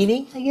know, the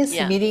meaning, I guess,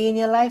 the meaning in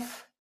your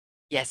life.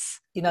 Yes.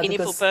 You know,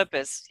 meaningful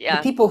purpose. Yeah.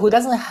 The people who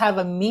doesn't have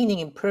a meaning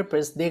and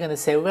purpose, they're going to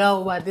say,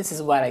 well, this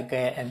is what I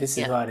get, and this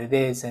is what it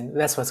is, and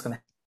that's what's going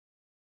to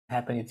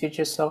happen in the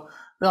future. So,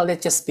 well,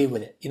 let's just be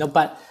with it, you know.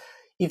 But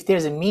if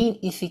there's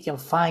if you can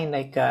find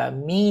like a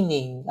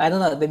meaning, I don't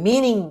know, the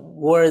meaning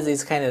words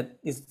is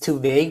too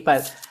big,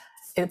 but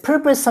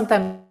purpose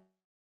sometimes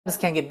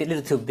can get a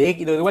little too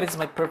big. You know, what is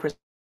my purpose?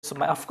 So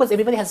of course,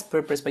 everybody has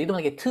purpose, but you don't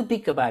want to get too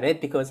big about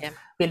it, because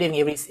we're living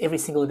every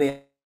single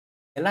day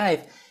in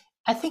life.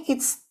 I think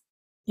it's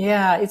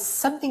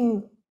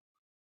something,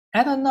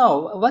 I don't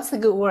know, what's the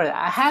good word?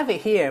 I have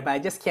it here, but I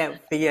just can't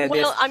figure this.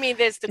 Well, I mean,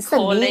 there's the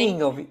calling,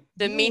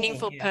 the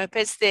meaningful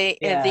purpose, the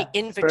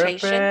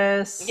invitation.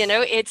 Purpose, you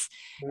know,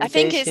 I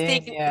think it's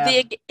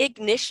the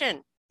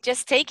ignition.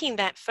 Just taking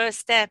that first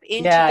step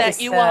into that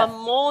you are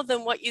more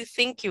than what you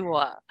think you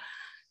are.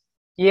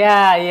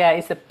 Yeah,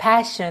 it's a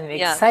passion,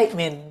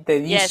 excitement that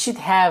you should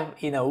have,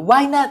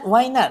 why not?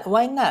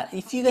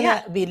 If you're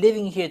gonna be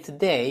living here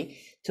today,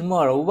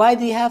 tomorrow,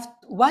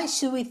 why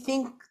should we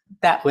think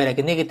that way, like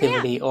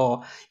negatively,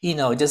 or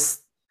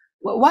just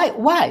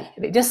why?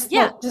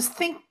 Just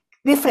think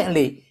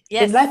differently.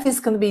 Then life is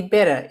gonna be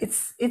better.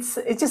 It's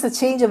just a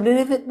change of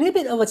little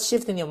bit of a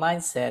shift in your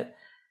mindset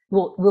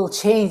will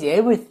change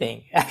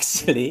everything,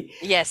 actually.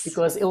 Yes.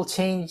 Because it will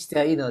change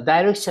the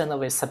direction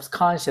of your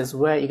subconscious,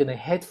 where you're gonna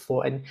head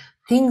for, and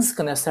things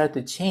gonna start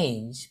to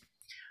change.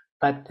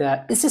 But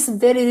it's just a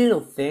very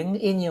little thing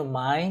in your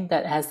mind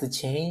that has to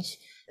change,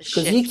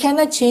 because you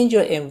cannot change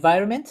your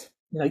environment.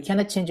 You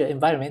cannot change your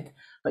environment,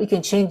 but you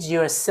can change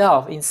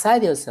yourself,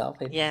 inside yourself.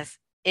 And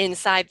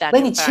inside that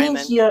when you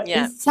change your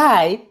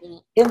inside,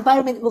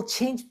 environment will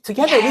change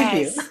together with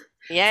you.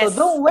 So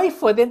don't wait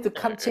for them to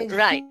come change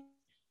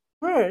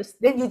first,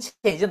 then you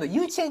change.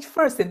 You change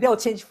first, and they'll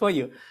change for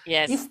you.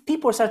 If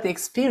people start to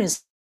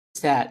experience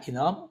that,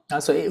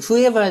 so if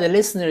whoever the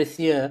listeners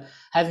here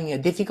having a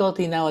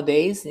difficulty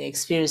nowadays,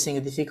 experiencing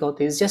a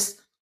difficulties,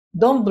 just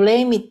don't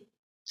blame it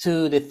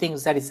to the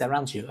things that is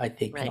around you, I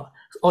think,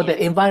 or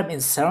the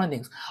environment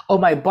surroundings. Oh,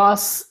 my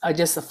boss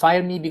just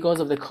fired me because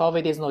of the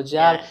COVID, there's no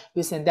job,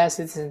 this and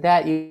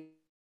that. You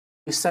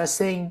start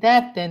saying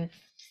that, then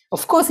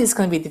of course it's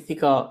going to be a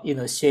difficult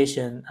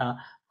situation,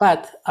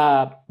 but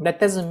that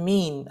doesn't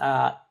mean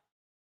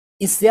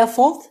it's their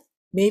fault.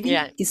 Maybe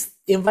it's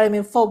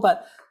environment fault,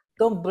 but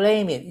don't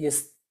blame it.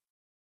 Just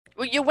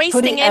you're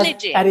wasting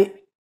energy.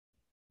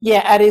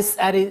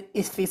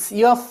 If it's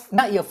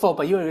not your fault,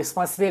 but your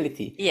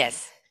responsibility.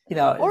 Yes.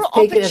 Or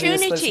take it as a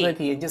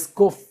responsibility and just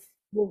go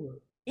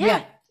forward.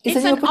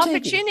 It's an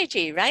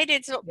opportunity, right?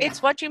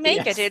 It's what you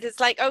make it. It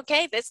is like,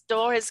 okay, this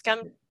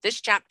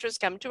chapter has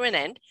come to an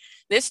end.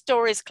 This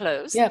door is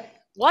closed.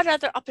 What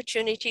other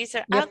opportunities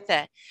are out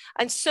there?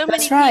 And so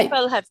many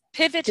people have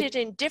pivoted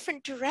in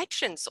different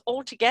directions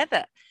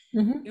altogether.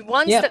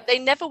 Ones that they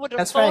never would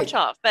have thought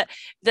of, but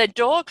the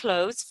door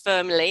closed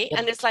firmly,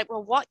 and it's like,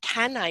 well, what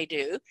can I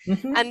do?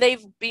 And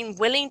they've been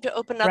willing to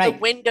open other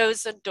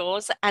windows and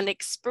doors and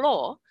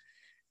explore,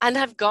 and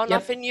have gone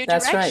off in new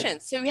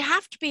directions. So you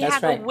have to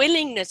have a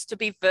willingness to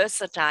be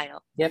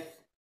versatile.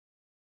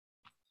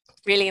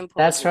 Really important.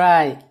 That's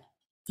right.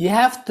 You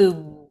have to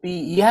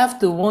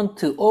want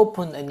to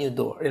open a new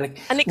door, like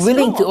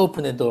willing to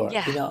open a door,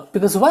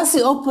 because once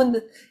you open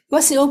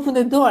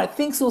the door,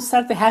 things will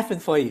start to happen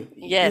for you.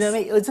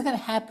 It's going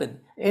to happen.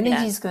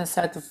 Energy is going to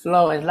start to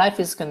flow, and life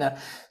is going to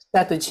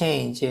start to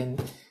change.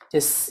 And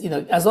just,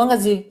 as long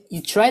as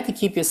you try to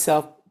keep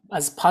yourself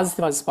as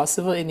positive as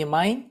possible in your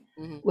mind,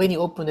 when you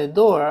open the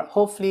door,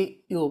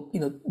 hopefully it'll,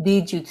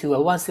 lead you to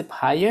a one step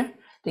higher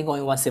than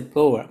going one step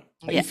lower.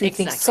 But if you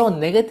think so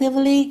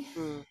negatively,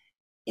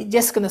 it's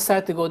just going to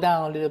start to go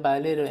down little by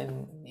little,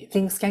 and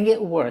things can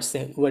get worse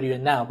than where you're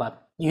now,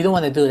 but you don't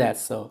want to do that.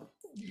 So,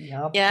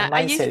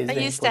 I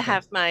used to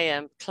have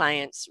my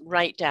clients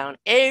write down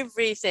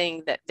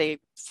everything that they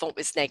thought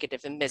was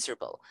negative and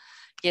miserable.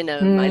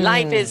 My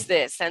life is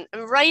this, and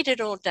write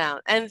it all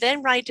down, and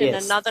then write in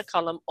another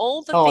column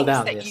all the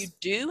things that you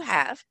do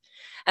have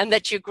and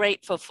that you're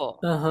grateful for.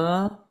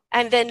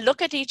 And then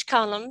look at each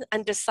column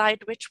and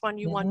decide which one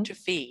you want to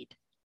feed.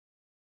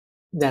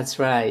 That's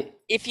right.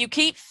 If you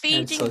keep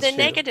feeding the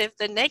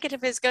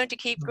negative is going to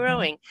keep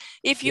growing.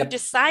 If you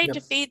decide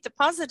to feed the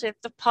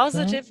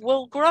positive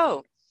will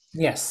grow.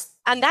 Yes.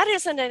 And that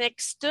isn't an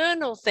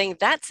external thing.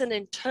 That's an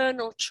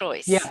internal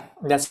choice. Yeah,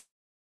 that's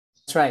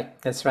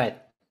right.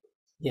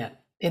 Yeah.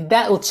 And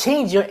that will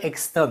change your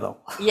external.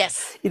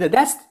 Yes.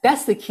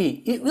 That's the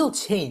key. It will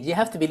change. You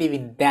have to believe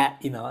in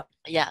that,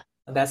 Yeah.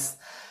 That's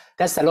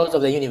the laws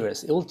of the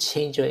universe. It will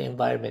change your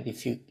environment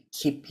if you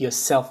keep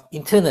yourself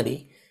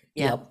internally,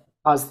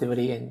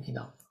 positively, and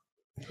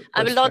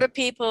a lot of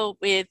people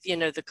with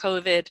the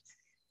COVID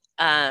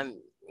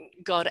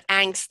got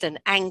angst and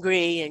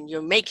angry, and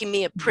you're making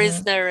me a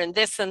prisoner and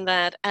this and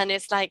that, and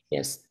it's like,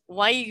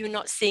 why are you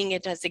not seeing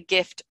it as a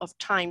gift of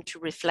time to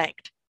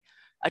reflect,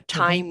 a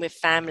time with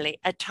family,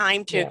 a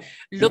time to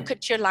look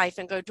at your life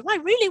and go, do I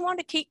really want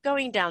to keep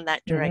going down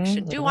that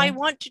direction? Do I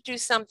want to do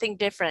something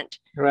different?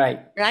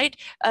 Right.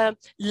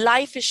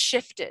 Life has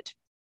shifted.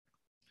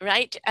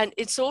 Right. And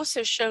it's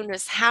also shown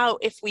us how,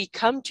 if we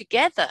come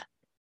together,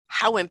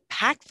 how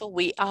impactful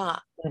we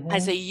are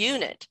as a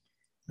unit,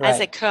 as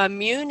a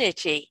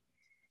community,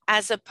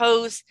 as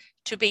opposed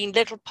to being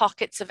little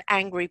pockets of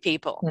angry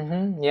people.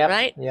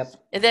 Right.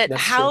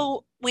 That's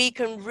how we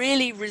can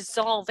really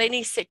resolve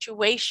any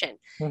situation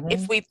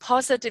if we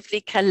positively,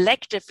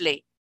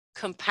 collectively,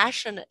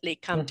 compassionately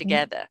come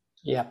together.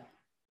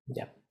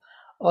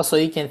 Also,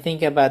 you can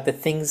think about the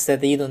things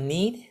that you don't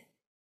need.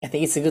 I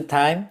think it's a good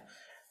time.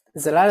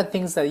 There's a lot of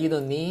things that you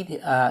don't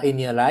need in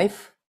your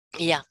life.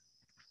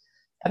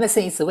 I'm not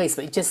saying it's a waste,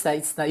 but it's just that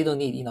it's not, you don't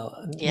need,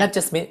 not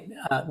just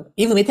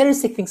even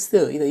materialistic things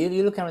too.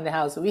 You look around the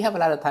house. We have a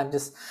lot of time.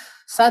 Just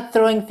start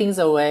throwing things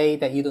away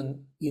that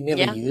you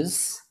never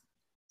use.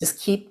 just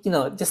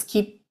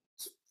keep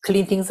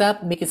clean things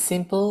up, make it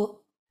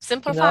simple.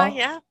 Simplify,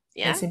 yeah.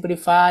 And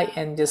simplify,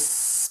 and just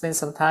spend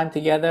some time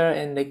together,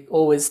 and like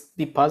always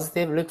be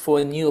positive, look for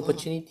a new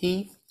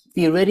opportunity,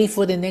 be ready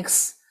for the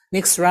next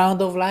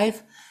round of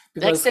life,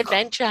 because next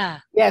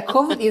adventure.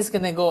 COVID is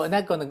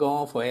not gonna go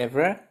on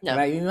forever. No.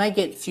 Right? We might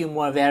get a few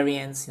more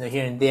variants,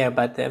 here and there,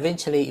 but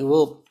eventually it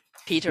will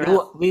peter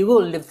out. We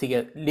will live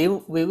together.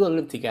 We will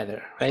live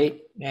together, right?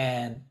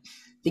 And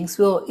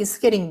it's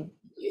getting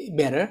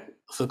better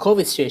for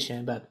COVID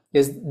situation, but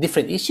there's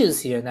different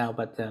issues here now,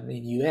 but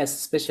in US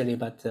especially,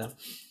 but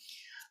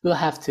we'll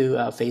have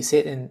to face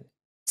it and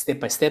step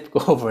by step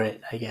go over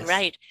it, I guess.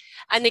 Right.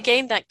 And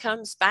again, that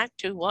comes back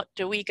to, what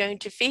are we going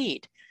to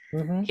feed?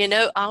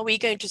 Are we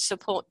going to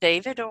support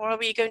David, or are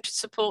we going to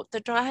support the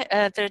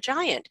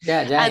giant?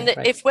 Yeah, giant, and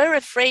right. If we're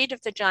afraid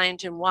of the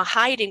giant and we're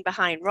hiding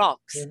behind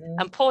rocks,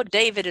 and poor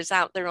David is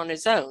out there on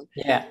his own,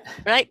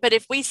 right? But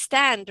if we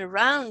stand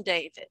around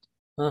David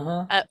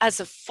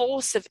as a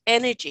force of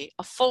energy,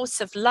 a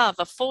force of love,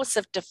 a force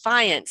of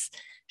defiance,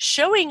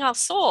 showing our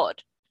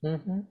sword,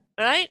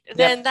 right?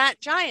 Then that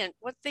giant,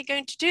 what's they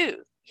going to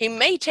do? He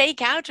may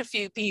take out a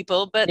few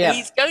people, but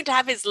he's going to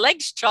have his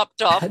legs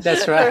chopped off.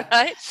 That's right.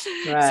 Right?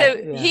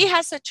 So he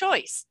has a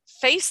choice: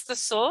 face the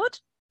sword,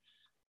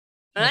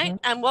 right?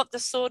 And what the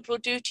sword will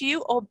do to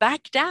you, or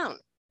back down.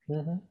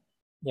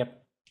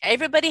 Yep.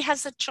 Everybody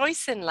has a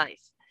choice in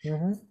life.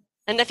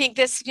 And I think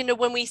this,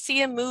 when we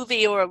see a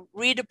movie or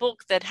read a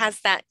book that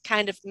has that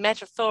kind of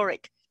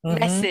metaphoric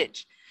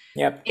message,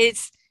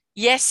 it's,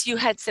 yes, you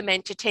had some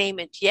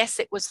entertainment. Yes,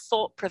 it was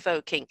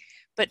thought-provoking,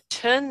 but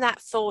turn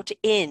that thought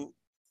in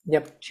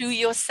to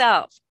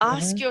yourself.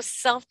 Ask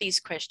yourself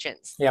these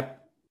questions.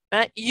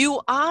 Right?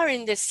 You are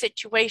in this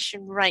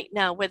situation right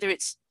now, whether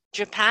it's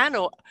Japan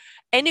or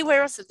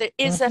anywhere else. There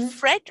is a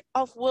threat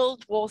of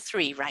World War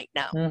III right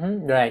now.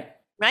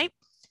 Right?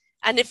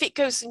 And if it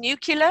goes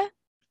nuclear,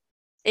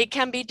 it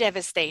can be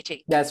devastating.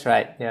 That's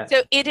right. Yeah.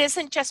 So it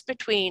isn't just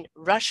between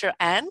Russia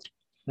and,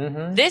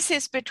 this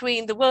is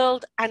between the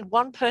world and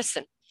one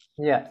person.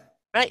 Yeah.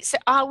 Right? So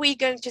are we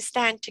going to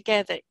stand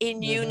together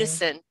in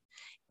unison,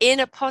 in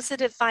a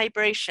positive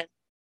vibration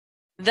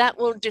that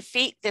will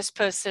defeat this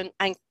person,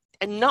 and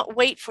not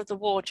wait for the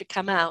war to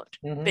come out,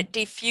 but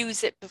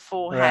diffuse it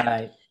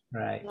beforehand?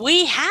 Right.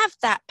 We have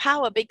that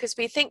power, because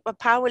we think we're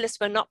powerless,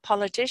 we're not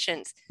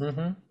politicians.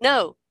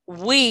 No,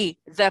 we,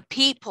 the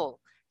people,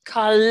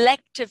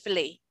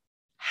 collectively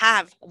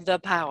have the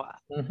power.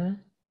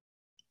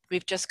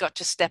 We've just got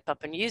to step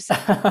up and use it.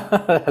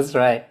 That's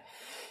right.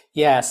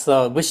 Yeah,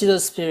 so Bushido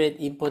spirit,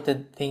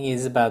 important thing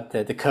is about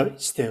the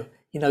courage too.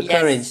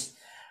 Courage.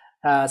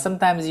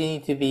 Sometimes you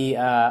need to be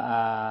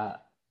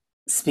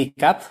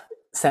speak up,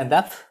 stand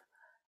up,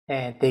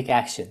 and take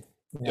action.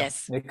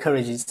 Yes. The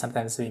courage is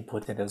sometimes very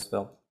important as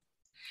well.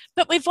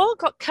 But we've all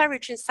got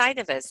courage inside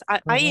of us.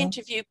 I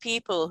interview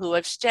people who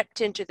have stepped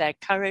into their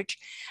courage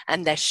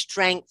and their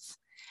strength,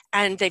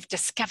 and they've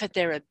discovered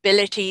their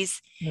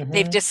abilities.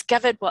 They've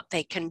discovered what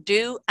they can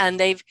do, and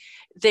they've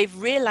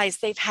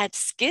realized they've had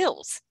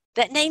skills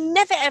that they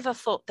never ever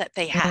thought that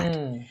they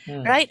had,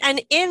 right?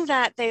 And in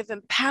that, they've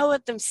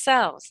empowered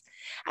themselves.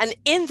 And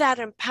in that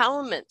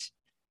empowerment,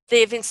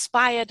 they've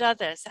inspired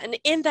others. And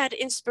in that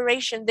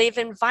inspiration, they've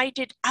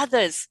invited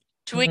others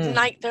to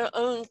ignite their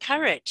own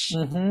courage,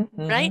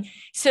 right?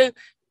 So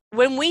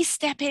when we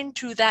step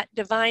into that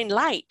divine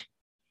light,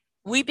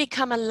 we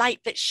become a light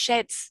that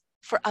sheds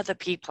for other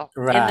people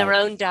in their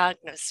own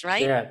darkness,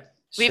 right?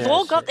 We've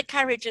all got the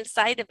courage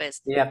inside of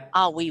us.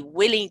 Are we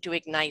willing to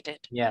ignite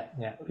it?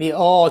 We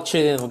all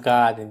children of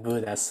God and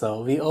Buddha,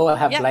 so we all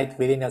have light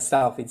within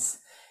ourselves.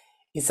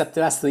 It's up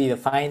to us to either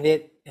find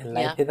it and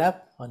light it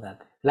up or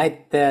not.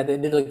 Light the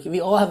little.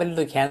 We all have a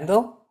little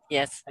candle.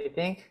 Yes, I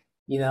think.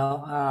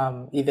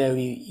 Either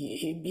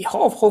we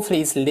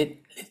hopefully it's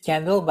lit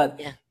candle,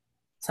 but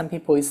some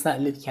people it's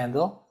not lit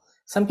candle.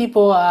 Some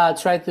people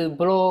try to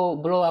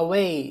blow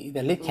away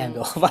the lit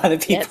candle of other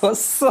people.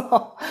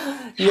 So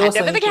you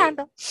also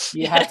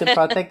you have to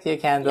protect your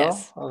candle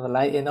of the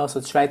light, and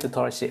also try to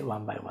torch it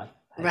one by one.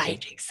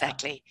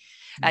 Exactly.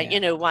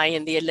 Why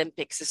in the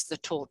Olympics is the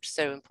torch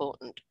so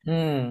important?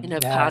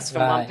 Pass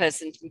from one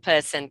person to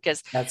person,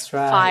 because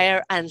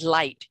fire and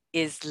light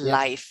is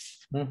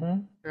life,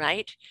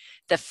 right?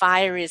 The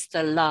fire is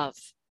the love,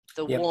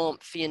 the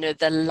warmth,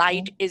 the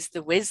light is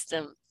the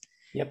wisdom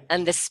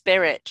and the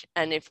spirit.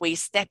 And if we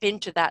step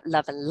into that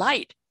love and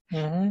light,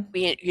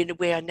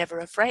 we are never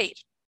afraid.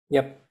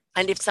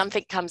 And if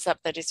something comes up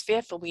that is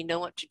fearful, we know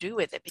what to do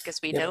with it, because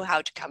we know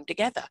how to come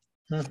together.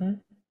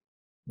 And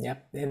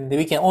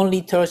we can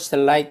only torch the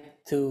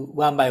light to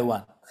one by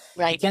one.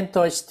 You can't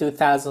torch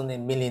 2,000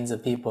 and millions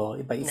of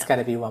people, but it's got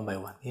to be one by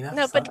one.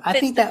 No, but I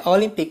think that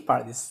Olympic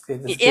part is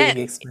big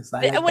experience.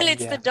 Well,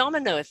 it's the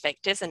domino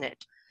effect, isn't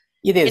it?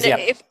 It is.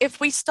 If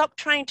we stop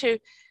trying to,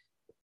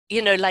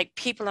 like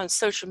people on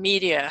social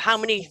media, how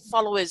many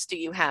followers do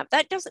you have?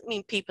 That doesn't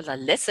mean people are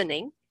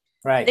listening.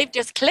 They've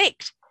just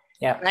clicked.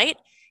 Right?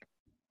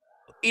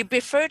 You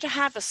prefer to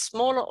have a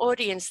smaller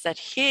audience that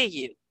hear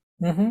you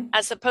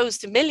as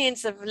opposed to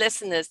millions of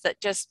listeners that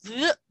just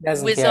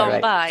whiz care, on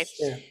right? by.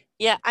 Sure.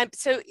 Yeah,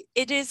 so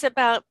it is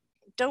about,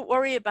 don't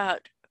worry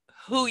about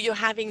who you're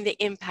having the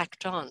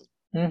impact on.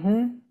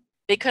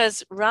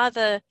 Because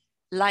rather,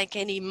 like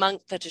any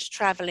monk that is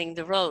traveling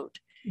the road,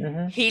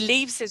 he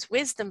leaves his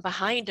wisdom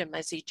behind him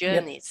as he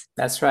journeys. Yep,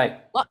 that's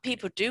right. What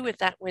people do with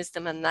that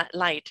wisdom and that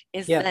light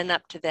is Yep. then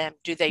up to them.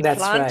 Do they That's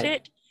plant right.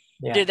 it?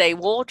 Yeah. Do they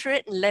water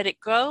it and let it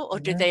grow, or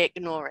do they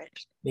ignore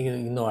it? You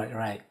ignore it,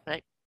 right?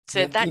 Right.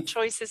 So that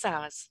choice is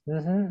ours.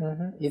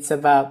 It's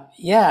about,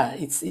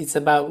 it's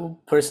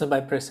about person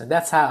by person.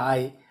 That's how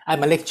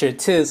I'm a lecturer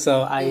too,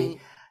 so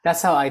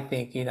that's how I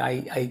think.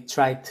 I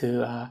try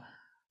to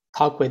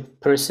talk with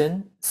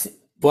person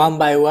one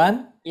by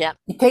one. Yeah.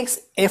 It takes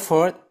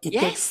effort. It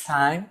Yes. takes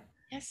time.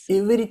 Yes.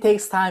 It really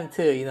takes time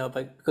too,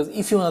 but because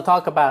if you want to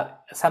talk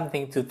about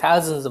something to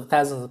thousands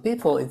of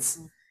people, it's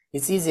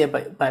easier.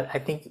 But I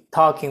think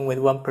talking with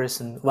one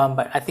person,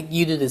 I think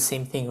you do the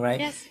same thing, right?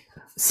 Yes.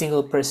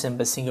 Single person.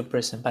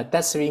 But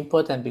that's very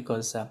important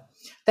because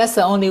that's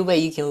the only way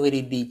you can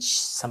really reach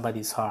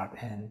somebody's heart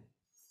and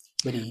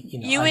really,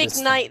 you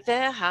understand. Ignite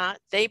their heart,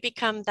 they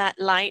become that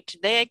light.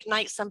 They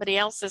ignite somebody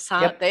else's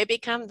heart, they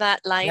become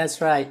that light.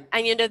 That's right.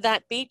 And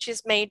that beach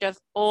is made of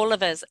all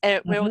of us.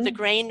 We're the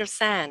grain of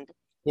sand,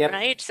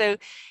 right? So,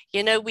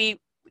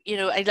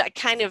 I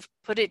kind of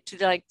put it to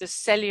like the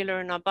cellular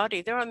in our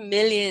body. There are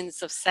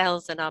millions of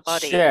cells in our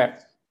body. Sure.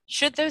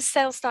 Should those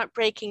cells start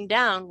breaking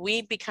down,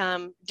 we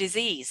become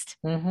diseased,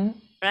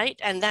 right?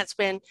 And that's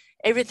when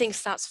everything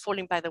starts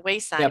falling by the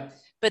wayside.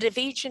 But if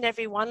each and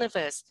every one of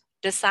us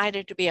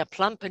decided to be a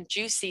plump and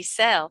juicy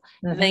cell,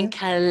 then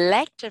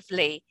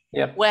collectively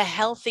we're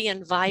healthy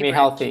and vibrant. We're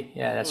healthy,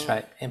 that's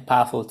right, and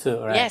powerful too,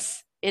 right?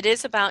 Yes, it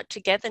is about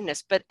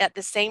togetherness, but at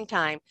the same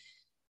time,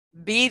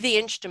 be the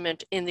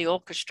instrument in the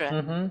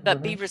orchestra,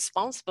 but be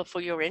responsible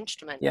for your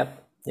instrument.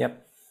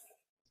 Yep.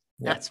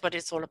 That's what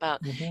it's all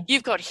about.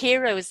 You've got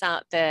heroes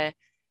out there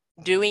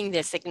doing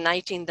this,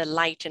 igniting the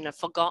light in a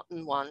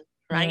forgotten one,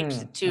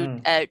 right?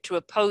 To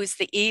oppose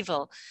the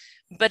evil.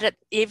 But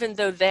even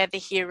though they're the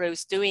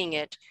heroes doing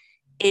it,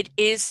 it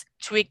is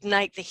to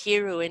ignite the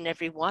hero in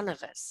every one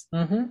of us.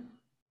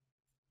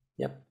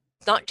 Yep.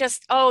 Not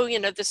just, the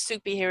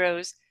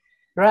superheroes.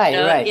 Right,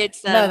 right.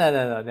 It's, no.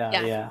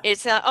 Yeah.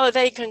 It's,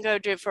 they can go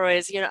do it for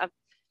us.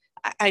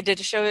 I did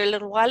a show a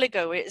little while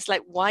ago. It's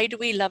like, why do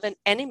we love an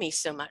enemy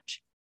so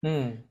much?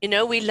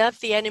 We love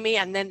the enemy,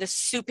 and then the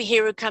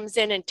superhero comes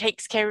in and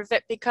takes care of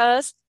it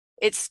because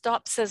it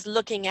stops us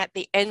looking at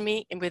the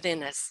enemy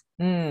within us.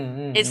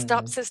 It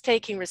stops us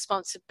taking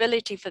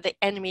responsibility for the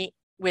enemy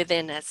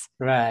within us.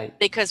 Right.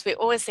 Because we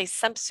always say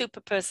some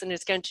super person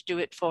is going to do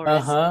it for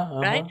us.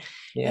 Right?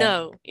 Yeah.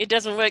 No, it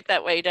doesn't work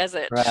that way, does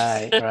it?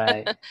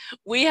 Right.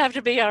 We have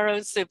to be our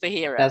own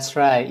superhero. That's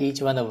right.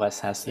 Each one of us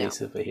has to be a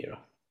superhero.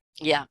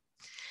 Yeah.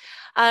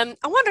 I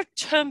want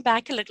to turn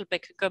back a little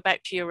bit and go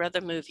back to your other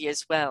movie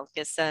as well,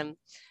 because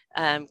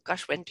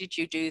gosh, when did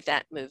you do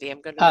that movie? I'm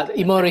going to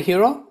Immortal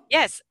Hero.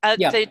 Yes,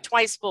 the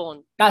Twice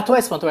Born.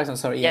 Twice Born.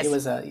 Sorry, yes. It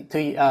was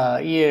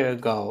 1 year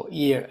ago.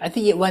 I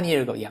think 1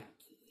 year ago. Yeah.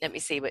 Let me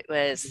see. It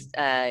was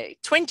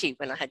 20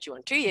 when I had you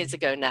on. 2 years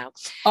ago now.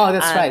 Oh,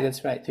 that's right.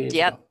 That's right. 2 years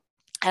ago.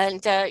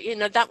 And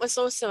that was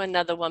also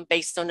another one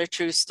based on a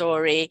true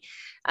story,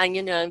 and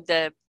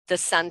the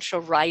sun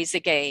shall rise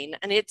again.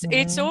 And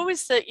it's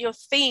always that your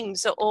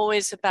themes are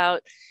always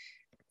about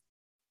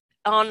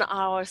on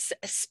our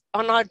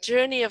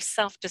journey of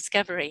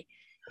self-discovery.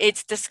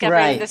 It's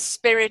discovering the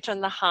spirit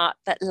and the heart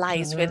that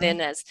lies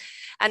within us.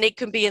 And it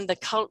can be in the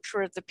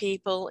culture of the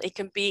people. It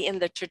can be in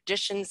the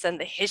traditions and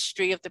the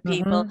history of the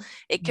people.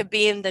 It could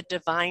be in the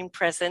divine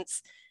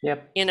presence.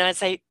 Yep.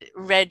 As I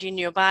read in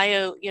your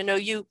bio,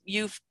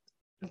 you've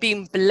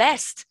been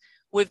blessed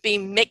with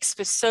being mixed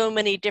with so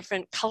many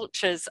different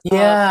cultures of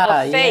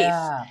faith.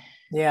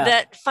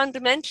 That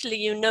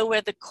fundamentally,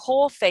 where the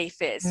core faith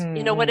is,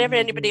 whatever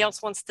anybody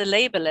else wants to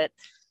label it,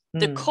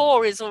 the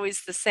core is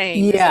always the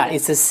same. Yeah,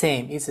 it's the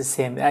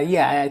same.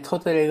 I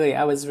totally agree.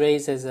 I was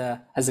raised as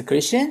a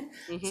Christian,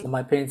 so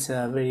my parents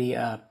are very,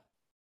 I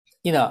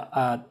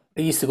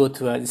used to go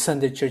to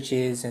Sunday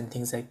churches and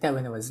things like that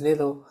when I was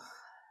little.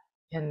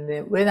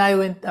 And when I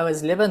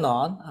was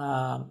Lebanon.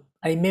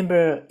 I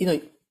remember,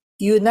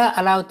 you're not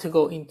allowed to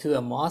go into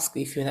a mosque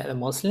if you're not a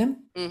Muslim,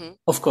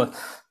 of course.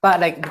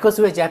 But because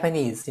we're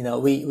Japanese,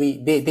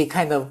 they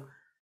kind of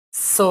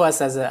saw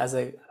us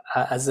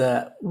as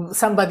a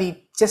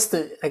somebody just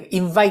to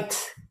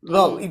invite.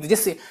 Well,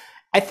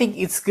 I think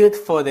it's good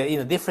for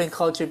the different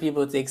culture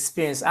people to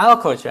experience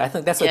our culture. I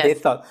think that's what they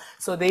thought.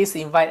 So they used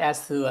to invite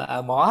us to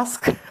a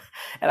mosque,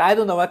 and I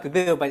don't know what to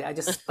do, but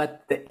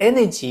but the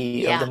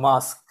energy of the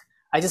mosque.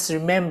 I just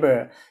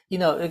remember,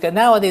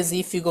 nowadays,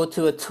 if you go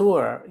to a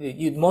tour,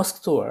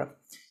 mosque tour,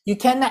 you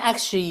cannot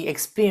actually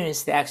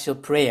experience the actual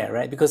prayer,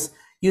 right? Because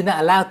you're not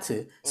allowed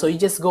to. So you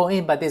just go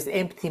in, but there's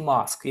empty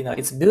mosque.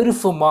 It's a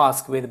beautiful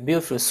mosque with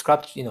beautiful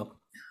sculpture,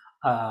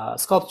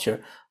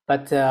 sculpture.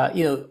 But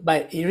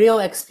by real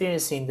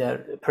experiencing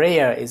the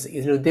prayer is a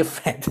little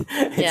different.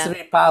 It's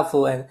very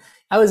powerful, and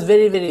I was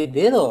very, very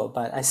little,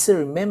 but I still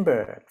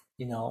remember,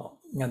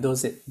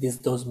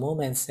 those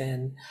moments.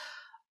 And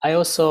I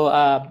also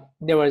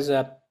there was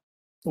a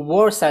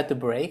war started to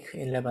break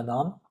in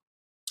Lebanon,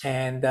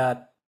 and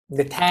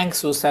the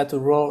tanks will start to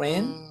roll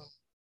in.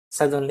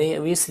 Suddenly,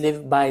 we used to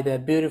live by the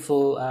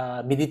beautiful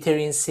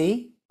Mediterranean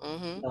Sea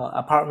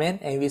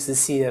apartment, and we used to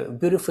see a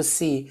beautiful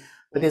sea.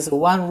 But there's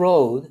one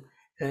road,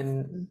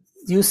 and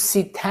you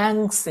see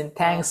tanks and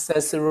tanks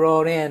just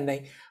roll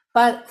in.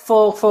 But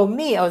for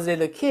me, I was a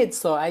little kid,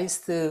 so I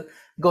used to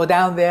go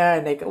down there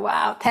and like,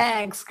 wow,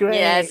 tanks, great.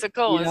 Yes, of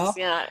course,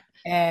 yeah.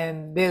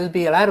 And there would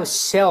be a lot of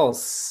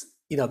shells,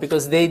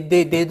 because they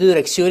do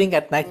like shooting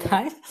at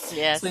nighttime.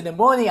 Yes. So in the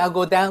morning, I'll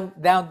go down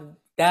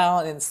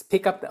and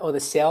pick up all the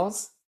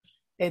shells.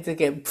 It's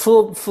like a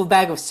full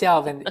bag of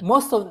shells, and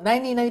most of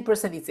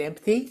 99% is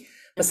empty,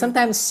 but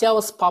sometimes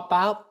shells pop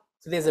out.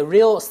 So there's a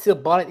real still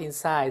bullet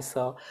inside.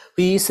 So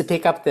we used to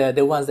pick up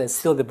the ones that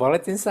still the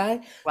bullet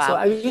inside. Wow. So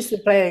I used to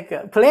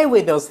play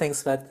with those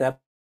things, but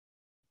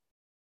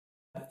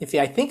if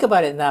I think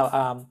about it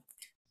now,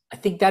 I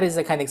think that is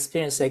the kind of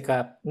experience like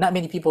not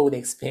many people would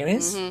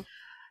experience.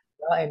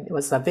 And it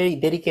was a very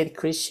dedicated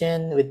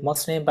Christian with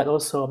Muslim, but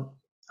also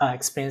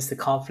experienced the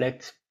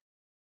conflict.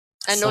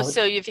 And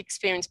also you've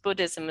experienced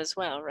Buddhism as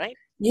well, right?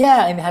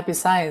 Yeah, and Happy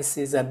Science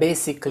is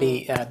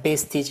basically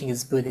base teaching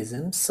is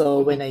Buddhism.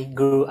 So when I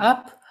grew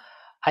up,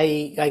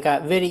 I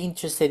got very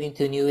interested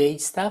into New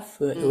Age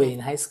stuff in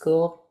high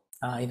school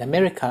in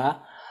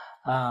America.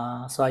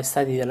 So I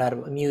studied a lot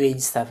of New Age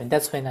stuff, and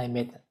that's when I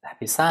met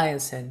Happy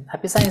Science. And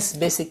Happy Science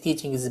basic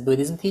teaching is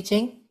Buddhism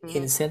teaching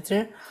in the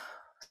center.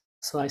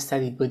 So I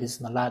studied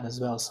Buddhism a lot as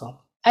well.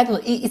 So I don't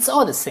know, it's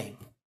all the same.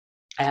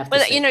 I have to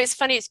say. It's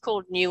funny, it's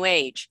called New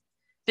Age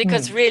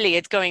because really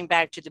it's going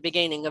back to the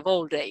beginning of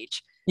old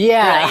age.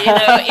 Yeah.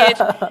 Right?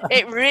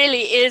 It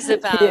really is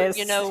about,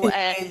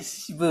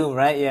 boom,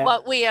 right? Yeah.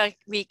 What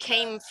we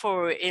came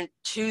for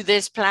to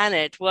this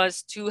planet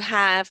was to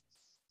have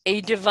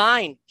a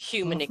divine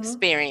human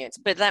experience,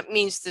 but that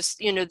means this,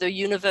 the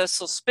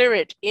universal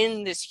spirit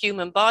in this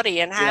human body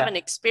and have an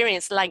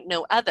experience like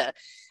no other.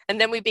 And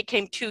then we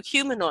became too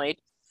humanoid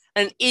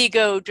and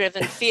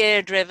ego-driven,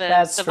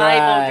 fear-driven,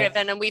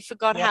 survival-driven, and we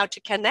forgot how to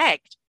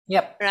connect.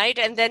 Yep. Right.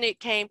 And then it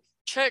came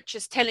church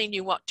is telling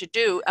you what to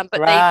do,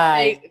 but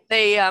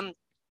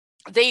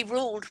they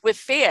ruled with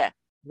fear.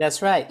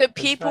 That's right. The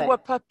people were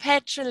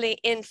perpetually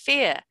in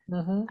fear,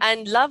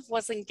 and love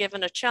wasn't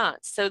given a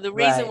chance. So the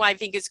reason why I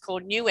think it's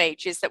called New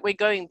Age is that we're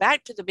going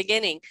back to the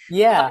beginning,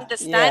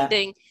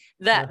 understanding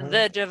that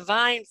the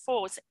divine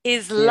force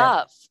is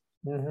love.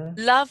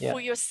 Love for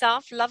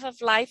yourself, love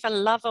of life,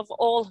 and love of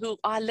all who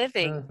are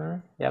living.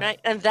 Right?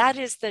 And that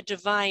is the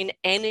divine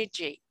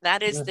energy.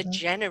 That is the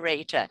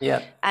generator.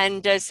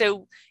 And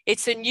so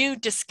it's a new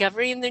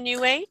discovery in the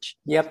New Age.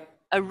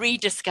 A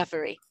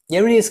rediscovery.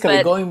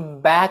 Rediscovery,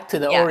 going back to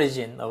the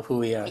origin of who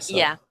we are. So.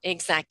 Yeah,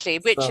 exactly,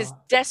 which is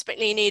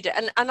desperately needed.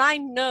 And I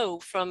know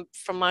from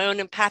my own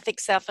empathic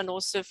self and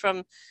also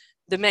from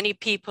the many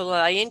people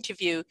I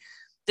interview,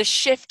 the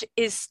shift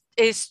is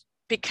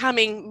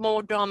becoming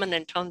more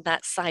dominant on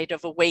that side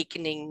of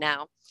awakening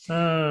now.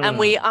 And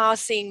we are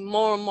seeing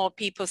more and more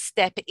people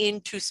step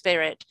into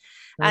spirit.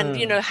 And,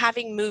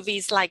 having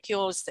movies like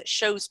yours that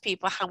shows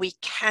people how we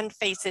can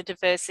face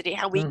adversity,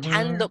 how we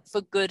can look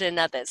for good in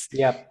others,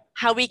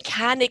 how we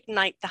can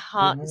ignite the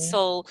heart and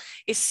soul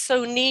is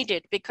so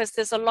needed, because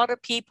there's a lot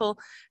of people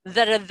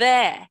that are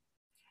there.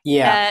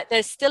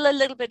 They're still a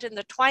little bit in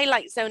the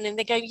twilight zone and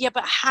they go,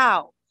 but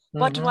how?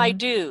 What do I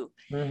do?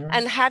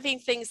 And having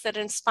things that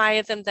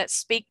inspire them, that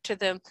speak to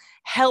them,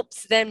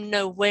 helps them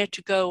know where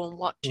to go and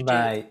what to do.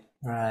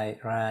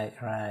 Right.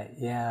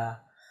 Yeah.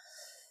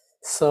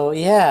 So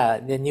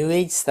the New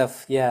Age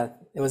stuff, it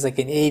was like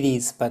in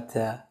 80s, but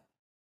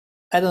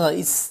I don't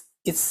know.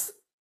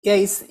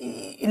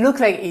 It looked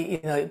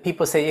like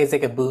people say it's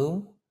like a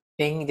boom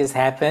thing just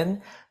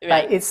happened,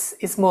 but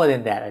it's more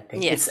than that. I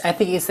think I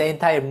think it's the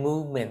entire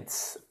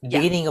movement,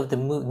 beginning of the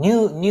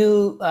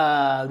new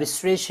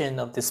restoration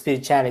of the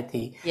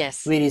spirituality.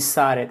 Really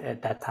started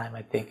at that time,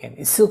 I think, and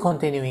it's still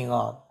continuing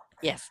on.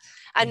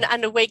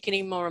 And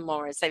awakening more and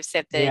more, as I've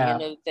said,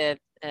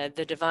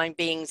 the divine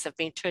beings have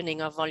been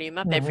turning our volume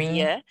up every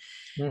year,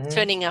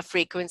 turning our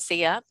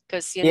frequency up,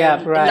 because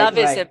love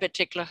is a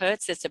particular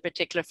hertz, it's a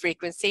particular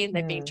frequency, and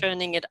they've been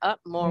turning it up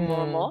more and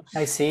more and more.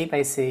 I see.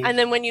 And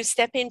then when you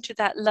step into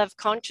that love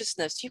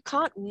consciousness, you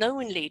can't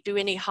knowingly do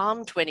any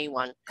harm to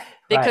anyone,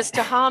 because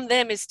to harm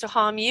them is to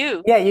harm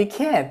you. You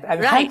can't. I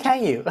mean, how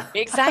can you?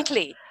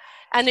 Exactly.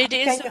 And it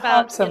is about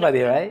help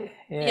somebody, right?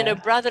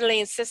 Brotherly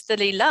and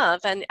sisterly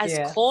love. And as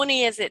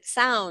corny as it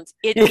sounds,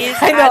 it is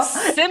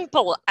as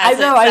simple as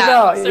it sounds. I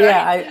know.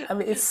 Right? I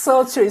mean, it's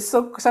so true. It's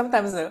so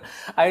sometimes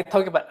I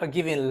talk about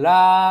giving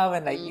love,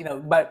 and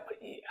but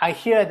I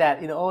hear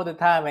that all the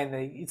time, and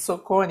it's so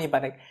corny,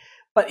 but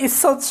it's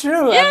so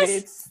true. Yes. I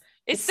mean,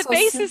 it's the so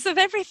basis of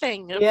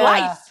everything, of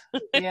life.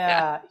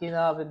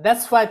 But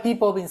that's why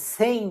people have been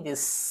saying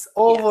this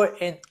over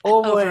and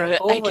over and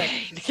over.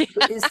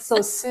 It's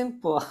so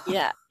simple.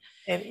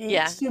 And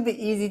it should be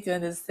easy to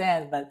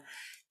understand, but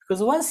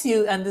because once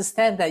you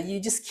understand that, you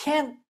just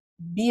can't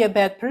be a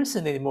bad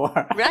person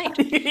anymore. Right.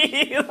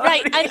 You know,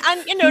 Right.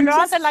 And you know, you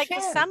rather just like the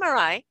can't.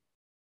 samurai,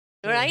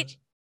 right?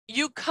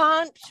 You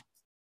can't,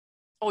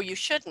 or you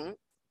shouldn't,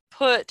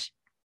 put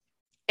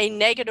a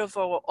negative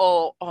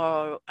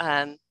or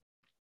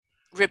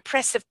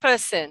repressive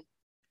person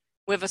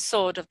with a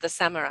sword of the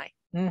samurai.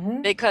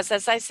 Because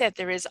as I said,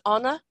 there is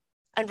honor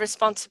and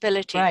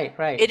responsibility. Right,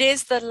 right. It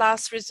is the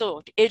last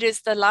resort. It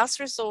is the last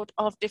resort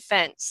of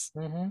defense,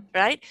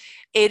 right?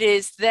 It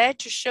is there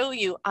to show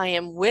you I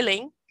am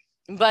willing,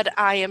 but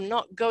I am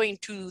not going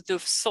to the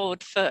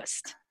sword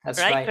first. That's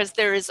right? Because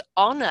there is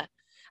honor,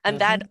 and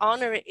that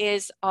honor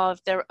is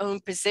of their own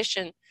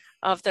position,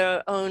 of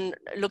their own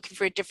looking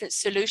for a different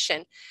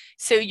solution.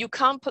 So you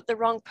can't put the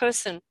wrong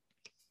person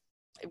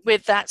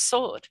with that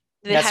sword.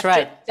 That's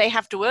right. They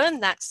have to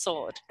earn that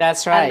sword.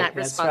 That's right. And that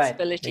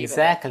responsibility.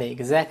 Exactly,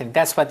 exactly.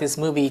 That's what this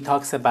movie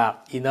talks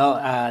about. You know,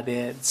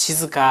 the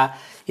Shizuka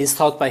is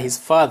taught by his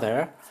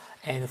father,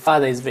 and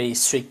father is very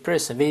strict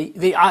person.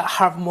 Very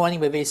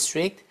harmonic, but very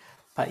strict.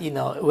 But you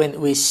know,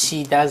 when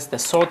she does the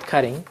sword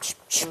cutting,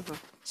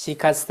 she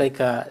cuts like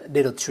a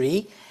little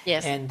tree.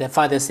 Yes. And the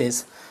father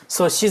says,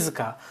 "So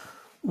Shizuka,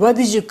 what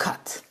did you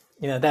cut?"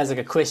 You know, that's like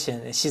a question.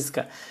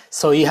 Shizuka,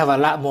 so you have a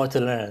lot more to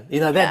learn.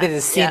 You know, that there's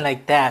a scene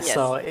like that. Yes.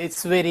 So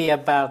it's really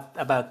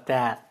about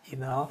that. You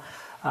know,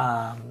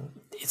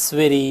 it's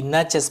really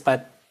not just.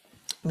 But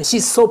I mean,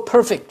 she's so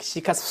perfect. She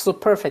cuts so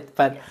perfect.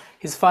 But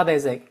his father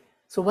is like,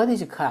 so what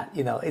did you cut?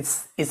 You know,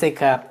 it's like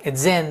a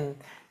Zen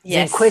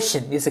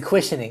question. It's a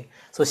questioning.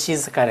 So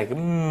she's kind of like,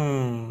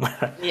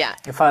 Yeah.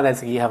 Your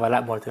father's like, you have a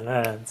lot more to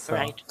learn. So.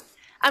 Right.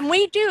 And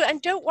we do,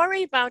 and don't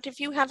worry about if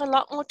you have a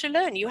lot more to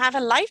learn. You have a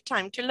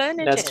lifetime to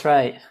learn it. That's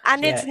right.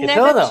 And it's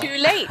never too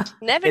late.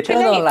 Never too late.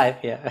 Eternal life,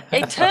 yeah.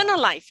 Eternal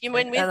life.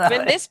 When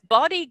this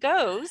body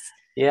goes,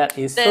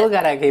 you still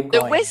gotta keep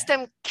going. The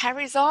wisdom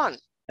carries on.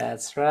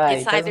 That's right.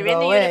 It's either in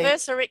the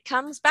universe or it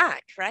comes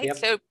back, right? Yep.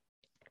 So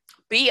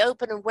be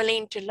open and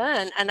willing to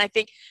learn. And I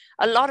think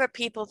a lot of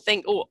people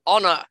think, oh,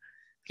 honor.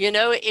 You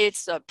know,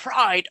 it's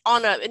pride,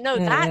 honor. No,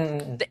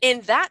 that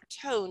in that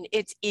tone,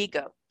 it's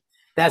ego.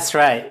 That's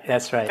right.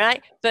 That's right.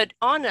 Right. But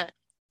honor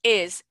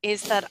is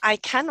that I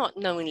cannot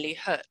knowingly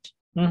hurt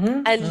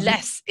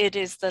unless it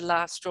is the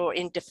last straw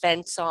in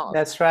defense of.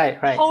 That's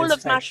right. Right. The whole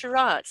of martial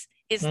arts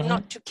is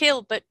not to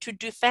kill, but to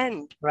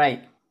defend.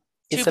 Right.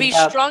 To be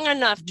strong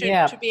enough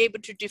to be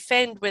able to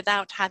defend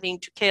without having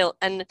to kill.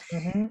 And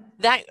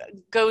that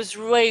goes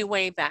way,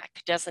 way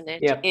back, doesn't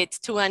it? Yep. It's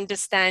to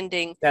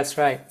understanding. That's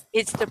right.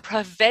 It's the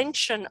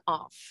prevention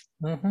of.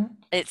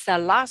 It's the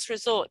last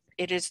resort.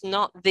 It is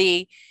not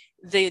the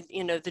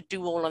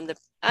do all on the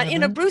you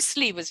know, Bruce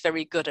Lee was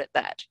very good at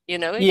that, you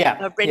know,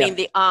 bringing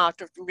the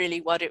art of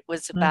really what it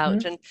was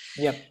about. And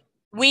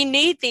we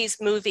need these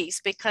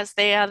movies because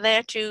they are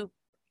there to,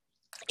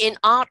 in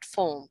art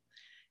form,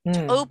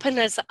 to open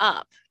us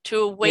up, to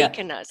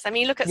awaken us. I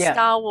mean, look at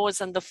Star Wars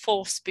and the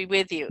Force be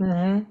with you.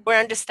 We're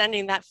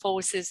understanding that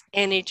Force is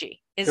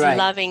energy, is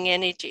loving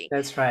energy.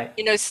 That's right.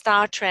 You know,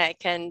 Star Trek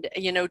and,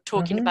 you know,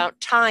 talking about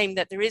time,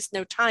 that there is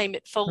no time,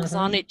 it falls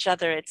on each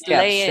other, it's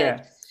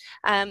layered.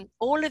 Sure.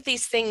 All of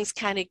these things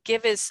kind of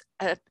give us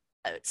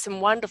some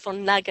wonderful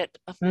nugget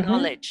of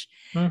knowledge.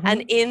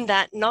 And in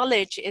that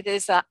knowledge, it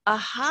is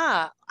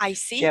I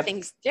see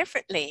things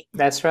differently.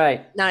 That's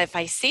right. Now, if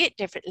I see it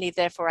differently,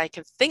 therefore I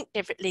can think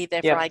differently,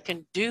 therefore I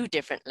can do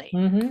differently.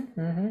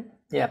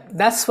 Yeah,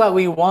 that's what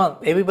we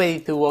want everybody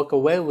to walk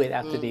away with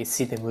after they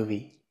see the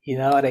movie. You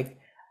know, like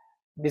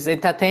this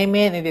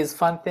entertainment, it is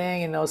fun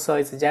thing, and also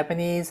it's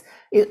Japanese.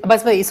 By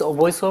the way, it's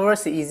voiceover,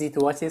 so easy to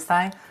watch this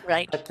time.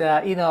 Right.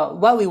 But you know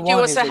what we want. Do you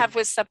also have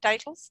with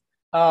subtitles?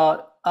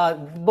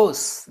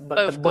 Both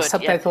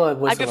subtitle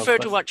and voiceover. I prefer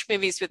to watch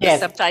movies with the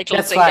subtitles.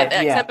 That's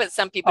right. But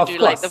some people do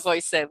like the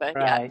voiceover.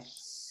 Right.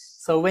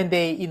 So when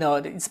they, you know,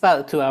 it's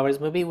about 2 hours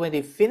movie. When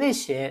they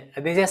finish it,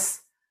 they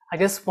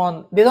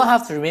don't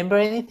have to remember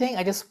anything.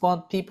 I just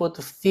want people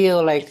to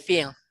feel like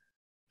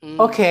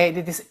okay,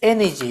 this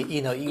energy,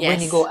 you know,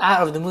 when you go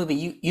out of the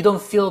movie, you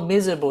don't feel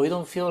miserable. You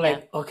don't feel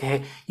like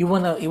okay. You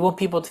want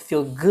people to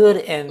feel good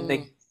and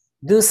like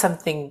do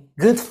something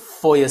good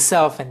for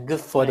yourself and good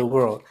for the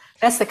world.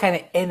 That's the kind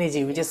of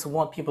energy we just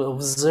want people to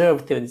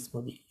observe through this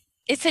movie.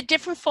 It's a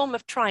different form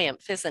of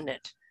triumph, isn't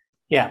it?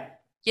 Yeah.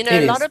 You know,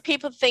 a lot of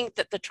people think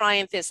that the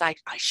triumph is I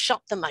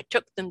shot them, I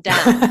took them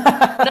down.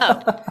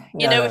 No.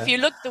 You know, if you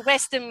look at the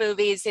Western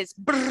movies, it's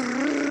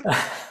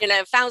you know,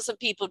 1,000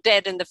 people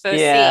dead in the first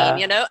scene,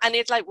 you know, and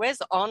it's like, where's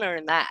the honor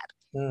in that?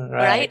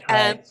 Right?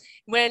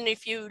 When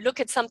if you look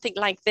at something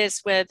like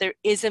this, where there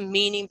is a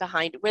meaning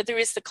behind it, where there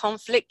is the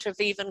conflict of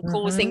even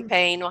causing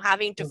pain or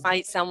having to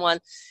fight someone,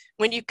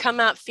 when you come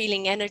out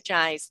feeling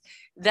energized,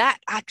 that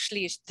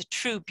actually is the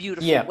true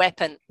beautiful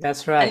weapon.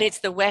 That's right. And it's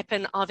the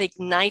weapon of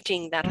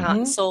igniting that heart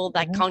and soul,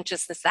 that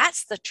consciousness.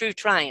 That's the true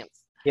triumph.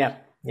 Yeah,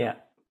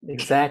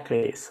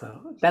 exactly.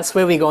 So that's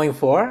where we're going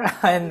for.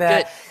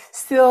 And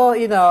still,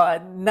 you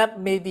know, not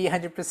maybe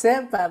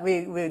 100%, but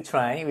we're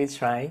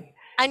trying.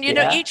 And, you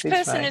know, each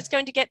person is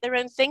going to get their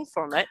own thing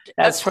from it.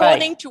 That's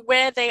according right. to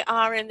where they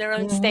are in their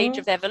own stage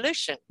of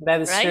evolution.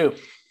 That is right? true.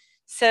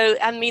 So,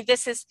 I mean,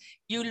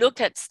 you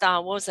look at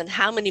Star Wars and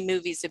how many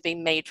movies have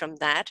been made from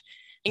that.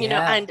 You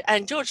know,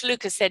 and George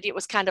Lucas said it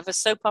was kind of a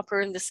soap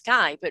opera in the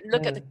sky, but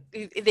look at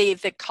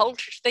the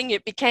culture thing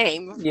it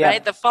became,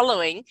 right? The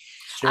following,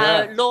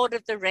 Lord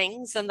of the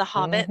Rings and The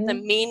Hobbit, the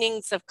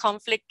meanings of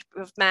conflict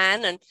of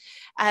man,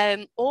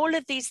 and all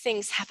of these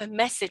things have a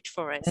message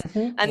for us,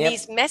 and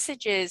these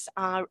messages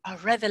are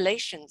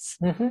revelations.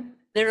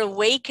 They're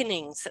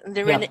awakenings, and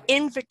they're an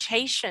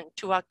invitation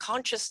to our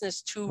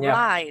consciousness to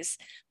rise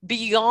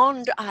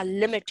beyond our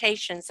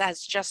limitations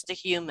as just a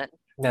human.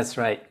 That's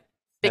right.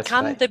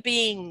 Become the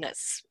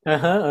beingness.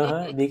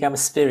 Become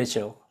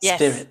spiritual. Yes.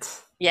 Spirit.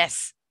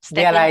 Yes.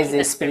 Realize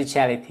the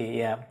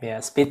spirituality.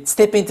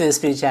 Step into the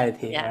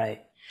spirituality.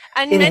 Right.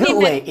 And in a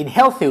good way, in a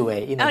healthy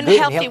way. In a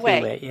healthy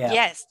way.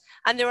 Yes.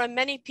 And there are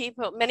many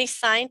people, many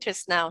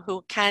scientists now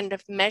who kind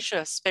of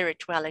measure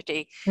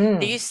spirituality.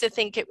 They used to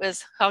think it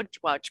was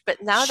hodgepodge,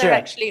 but now they're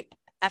actually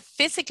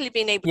physically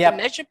being able to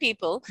measure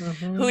people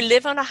who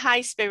live on a high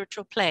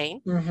spiritual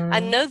plane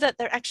and know that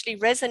they're actually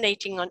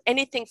resonating on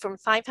anything from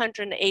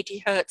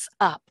 580 hertz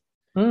up.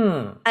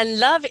 And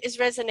love is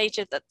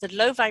resonated at the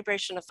low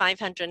vibration of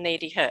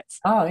 580 hertz.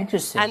 Oh,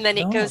 interesting. And then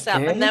it goes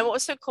up. And they're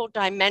also called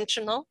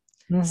dimensional.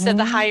 So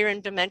the higher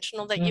in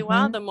dimensional that you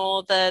are, the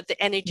more the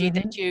energy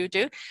that you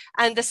do.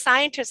 And the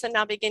scientists are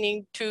now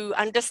beginning to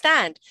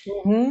understand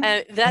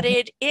that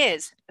it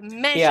is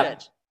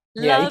measured.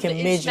 Love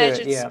is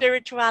measured,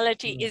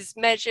 spirituality is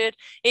measured.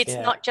 It's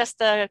not just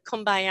a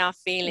kumbaya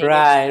feeling.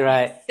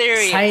 Right.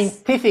 Serious.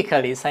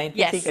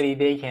 Scientifically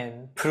they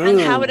can prove.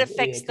 And how it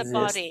affects the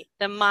body,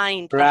 the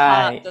mind, the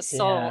heart, the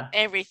soul,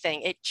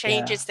 everything. It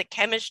changes the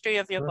chemistry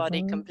of your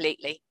body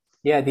completely.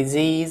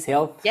 Disease,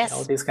 health,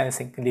 all these kind of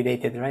things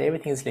related, right?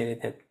 Everything is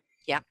related.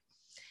 Yeah.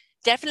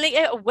 Definitely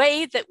a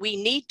way that we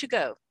need to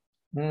go.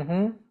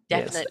 Definitely.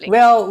 Yes.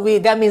 Well,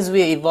 that means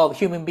we evolve.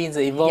 Human beings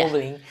are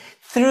evolving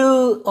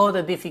through all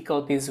the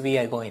difficulties we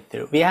are going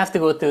through. We have to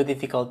go through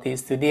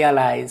difficulties to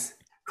realize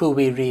who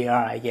we really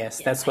are, I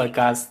guess. That's what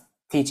God's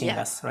teaching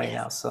us right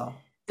now. So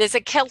there's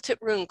a Celtic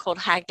rune called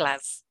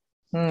Haglas.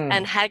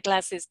 And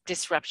Haglas is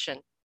disruption.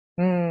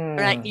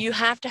 Right, you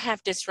have to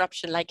have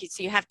disruption, like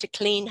you have to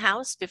clean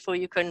house before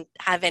you can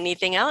have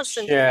anything else.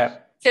 And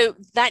so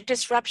that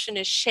disruption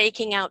is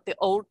shaking out the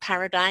old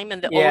paradigm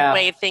and the old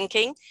way of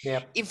thinking.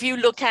 If you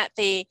look at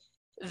the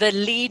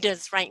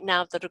leaders right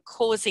now that are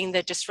causing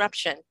the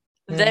disruption,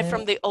 they're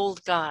from the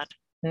old guard,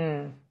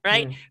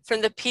 right?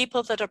 From the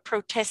people that are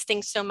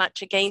protesting so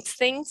much against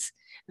things,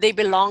 they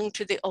belong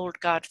to the old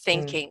guard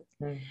thinking.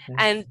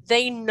 And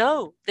they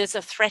know there's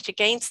a threat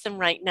against them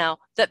right now,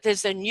 that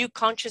there's a new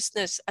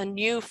consciousness, a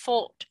new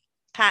thought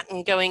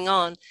pattern going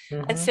on.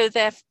 And so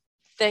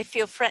they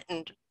feel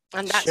threatened.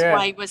 And that's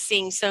why we're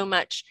seeing so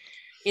much,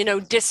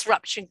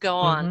 disruption go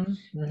on.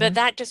 But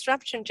that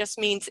disruption just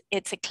means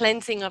it's a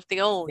cleansing of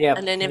the old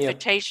and an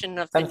invitation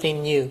of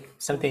something new.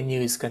 Something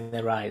new is going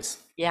to rise.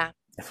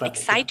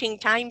 Exciting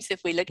times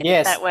if we look at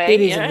it that way.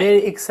 It is a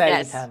very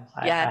exciting time,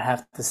 I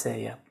have to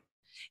say,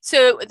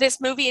 So this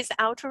movie is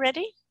out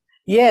already?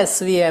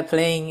 Yes, we are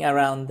playing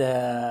around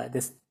the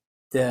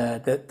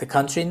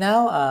country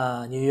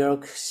now. New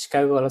York,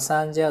 Chicago, Los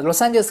Angeles.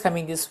 Los Angeles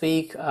coming this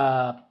week.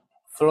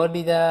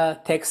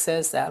 Florida,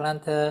 Texas,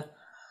 Atlanta,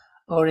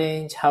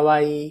 Orange,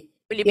 Hawaii.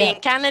 Will you be in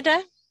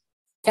Canada?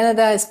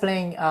 Canada is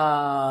playing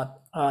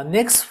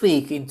next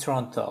week in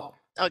Toronto.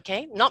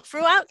 Okay, not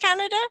throughout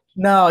Canada?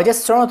 No,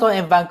 just Toronto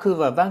and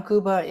Vancouver.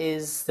 Vancouver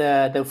is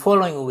the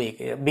following week,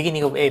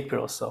 beginning of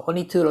April. So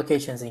only 2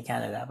 locations in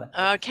Canada. But...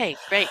 Okay,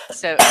 great.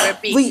 So we're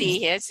BC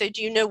here. So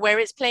do you know where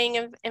it's playing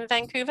in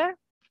Vancouver?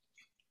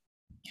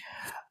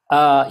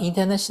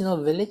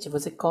 International Village,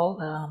 what's it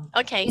called?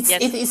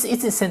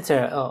 It's a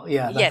center.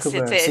 Yes,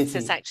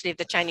 it's actually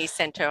the Chinese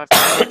center of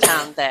the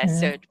town there.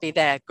 So to be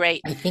there,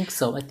 great. I think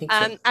so.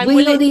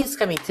 VOD is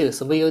coming too.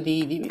 So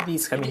VOD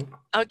is coming.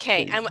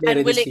 Okay, and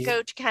will it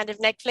go to kind of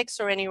Netflix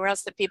or anywhere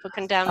else that people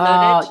can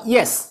download it?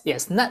 Yes.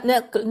 Not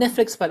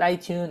Netflix, but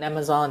iTunes,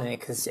 Amazon, and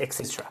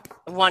etc.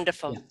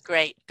 Wonderful,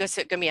 great. It's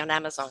going to be on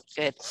Amazon.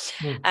 Good.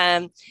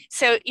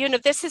 So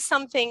this is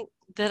something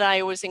that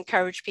I always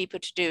encourage people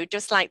to do,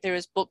 just like there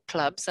is book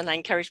clubs, and I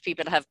encourage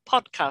people to have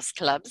podcast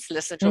clubs,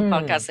 listen to a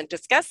podcast and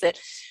discuss it.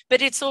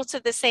 But it's also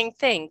the same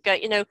thing.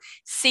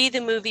 See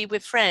the movie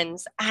with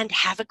friends and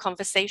have a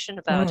conversation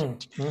about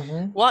it.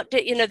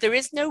 There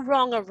is no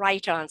wrong or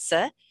right answer.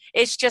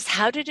 It's just,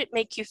 how did it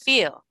make you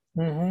feel?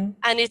 And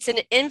it's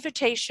an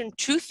invitation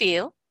to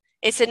feel.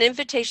 It's an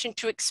invitation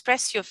to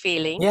express your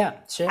feeling. Yeah,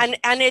 sure.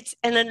 And it's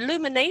an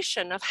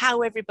illumination of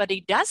how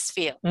everybody does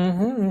feel.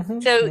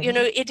 So,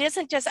 it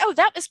isn't just, oh,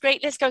 that was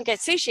great, let's go and get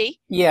sushi.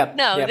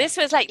 This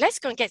was like, let's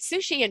go and get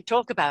sushi and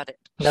talk about it.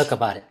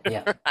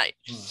 Right.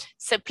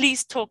 So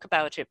please talk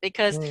about it,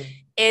 because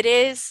it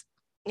is,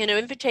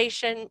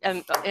 invitation,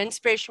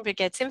 inspiration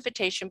begets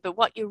invitation, but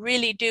what you're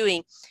really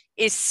doing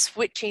is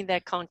switching their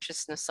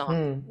consciousness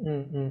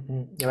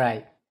on.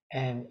 Right.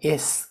 And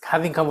yes,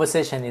 having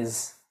conversation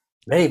is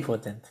very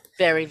important.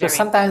 Very, very. So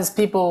sometimes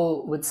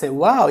people would say,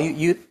 "Wow,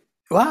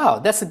 wow,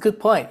 that's a good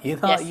point. You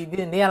know, Yes. you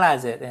didn't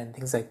realize it," and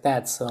things like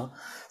that. So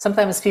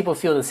sometimes people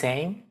feel the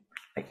same,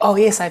 like, "Oh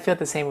yes, I feel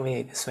the same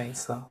way this way."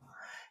 So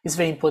it's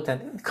very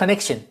important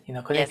connection. You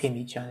know, connecting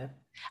each other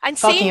and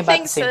talking seeing about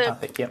things, the same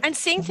topic. Yeah. and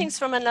seeing things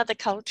from another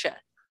culture.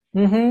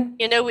 Mm-hmm.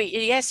 You know,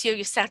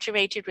 you're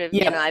saturated with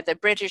you know, either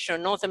British or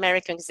North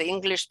American, because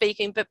English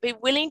speaking, but be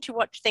willing to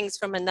watch things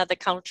from another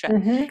culture.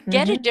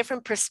 Get a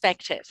different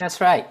perspective.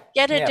 That's right.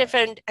 Get a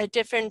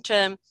different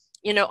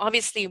you know,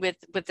 obviously with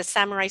the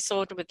samurai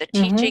sword, with the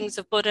teachings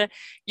of Buddha,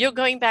 you're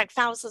going back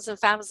thousands and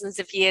thousands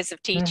of years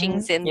of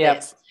teachings in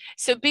this.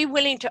 So be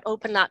willing to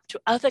open up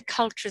to other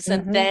cultures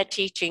and their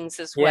teachings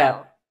as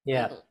well.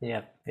 Yeah.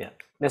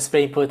 That's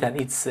very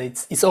important.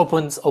 It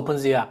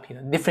opens you up, you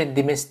know, different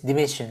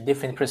dimension,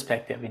 different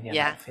perspective in your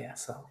life. Yeah.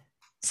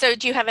 So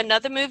do you have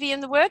another movie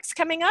in the works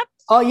coming up?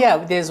 Oh yeah,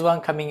 there's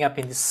one coming up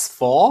in this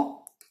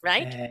fall.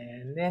 Right.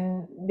 And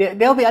then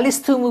there'll be at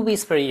least 2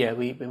 movies per year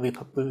we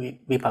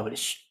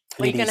publish.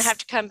 Well, you're going to have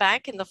to come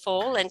back in the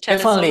fall and tell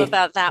us all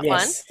about that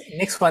one.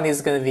 Next one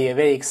is going to be a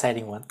very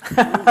exciting one.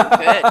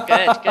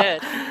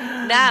 Good.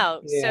 Now,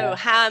 so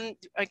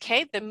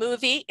okay, the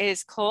movie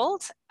is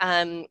called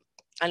and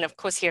of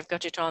course here I've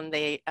got it on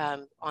the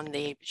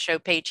show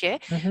page here,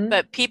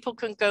 but people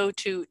can go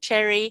to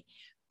Cherry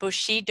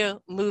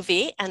Bushido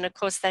Movie, and of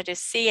course that is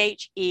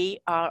CHERRY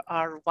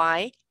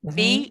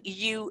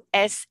BUSHIDO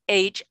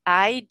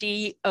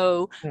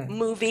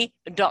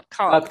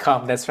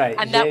movie.com. That's right.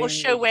 And that will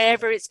show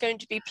wherever it's going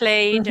to be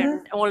played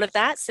and all of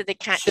that, so they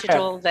catch it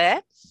all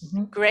there.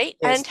 Great.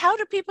 Yes. And how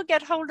do people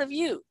get hold of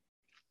you?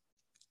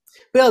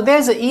 Well,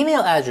 there's an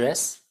email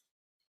address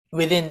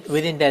within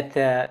that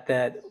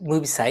the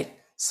movie site.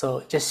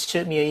 So just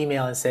shoot me an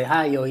email and say,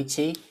 "Hi,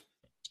 Yoichi,"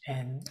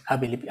 and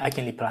I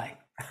can reply.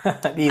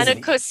 And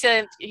of course,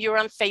 you're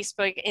on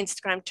Facebook,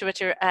 Instagram,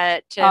 Twitter.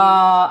 I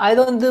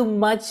don't do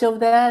much of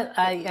that.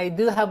 I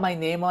do have my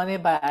name on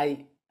it, but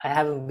I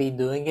haven't been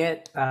doing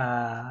it.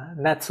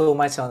 Not so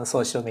much on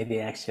social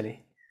media,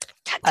 actually.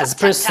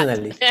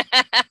 Personally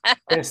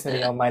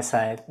on my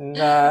side,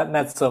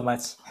 not so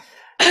much.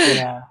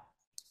 Yeah.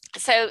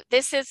 So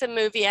this is a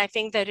movie I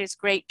think that is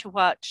great to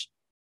watch,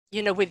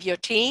 you know, with your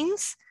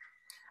teens,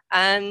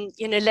 and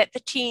you know, let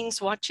the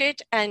teens watch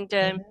it and.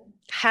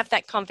 Have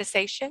that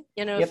conversation,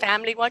 you know,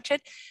 family watch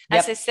it.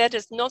 As I said,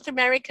 as North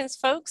Americans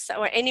folks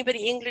or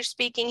anybody English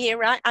speaking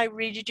here, I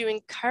really do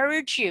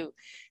encourage you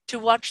to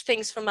watch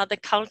things from other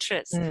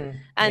cultures and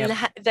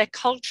the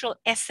cultural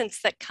essence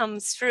that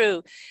comes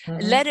through.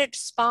 Let it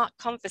spark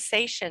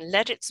conversation,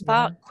 let it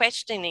spark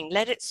questioning,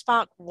 let it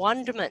spark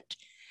wonderment,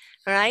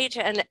 right?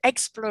 And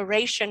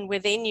exploration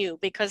within you,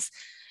 because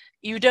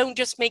you don't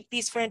just make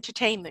these for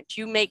entertainment.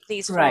 You make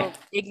these for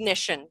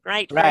ignition,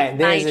 right? Right.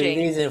 There's a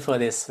reason for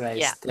this, right?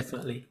 Yeah.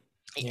 Definitely.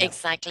 Yeah.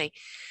 Exactly.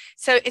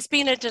 So it's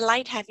been a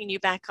delight having you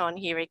back on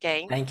here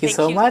again. Thank you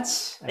so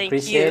much. I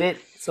appreciate it.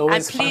 It's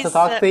always fun to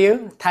talk to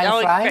you.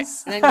 Time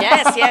flies.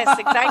 Yes,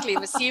 exactly.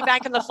 We'll see you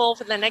back in the fall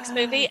for the next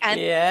movie. And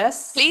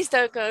please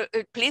don't go.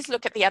 Please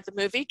look at the other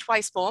movie,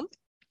 Twice Born.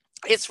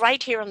 It's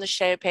right here on the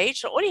show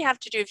page. So all you have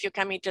to do if you're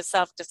coming to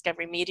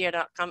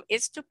selfdiscoverymedia.com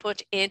is to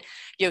put in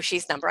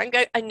Yoshi's number. I'm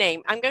going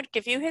to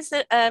give you his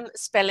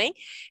spelling.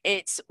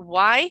 It's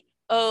YOICHI,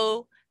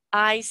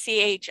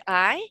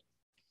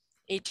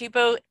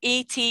 Etebo,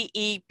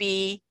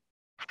 ETEB.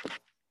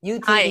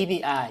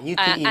 UTEBI.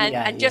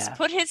 And just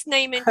put his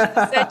name into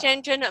the search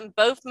engine and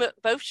both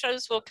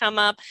shows will come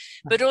up.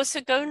 But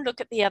also go and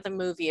look at the other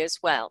movie as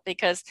well,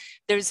 because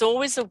there's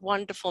always a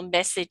wonderful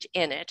message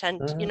in it.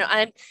 And, you know,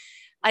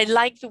 I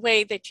like the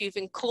way that you've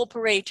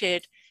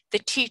incorporated the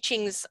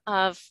teachings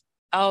of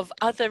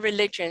other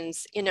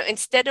religions, you know,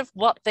 instead of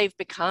what they've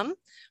become,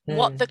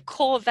 what the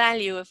core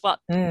value of what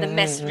the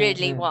mess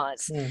really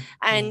was,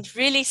 and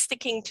really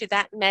sticking to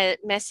that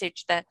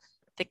message that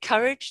the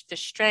courage, the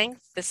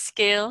strength, the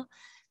skill,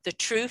 the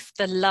truth,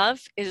 the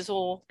love is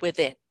all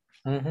within.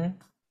 And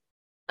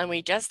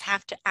we just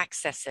have to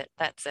access it.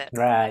 That's it.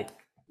 Right.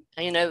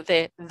 You know,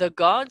 the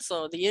gods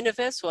or the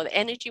universe or the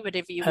energy,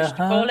 whatever you wish to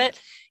call it,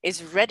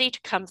 is ready to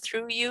come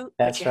through you.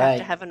 But you have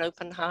to have an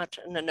open heart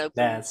and an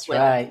open will.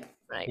 Right.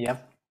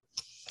 Yep.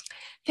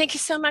 Thank you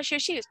so much,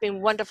 Yoshi. It's been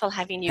wonderful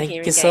having you here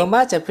again. Thank you so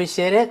much. I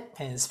appreciate it.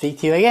 And speak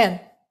to you again.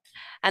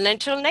 And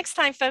until next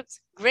time, folks,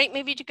 great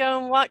movie to go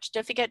and watch.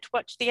 Don't forget to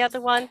watch the other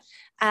one.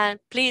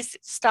 And please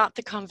start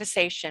the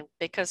conversation,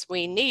 because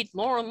we need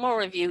more and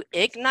more of you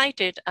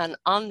ignited and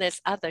on this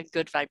other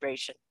good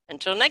vibration.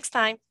 Until next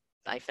time,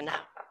 bye for now.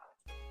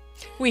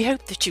 We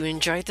hope that you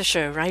enjoyed the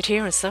show right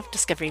here on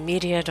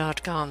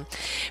selfdiscoverymedia.com.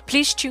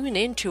 Please tune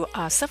in to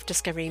our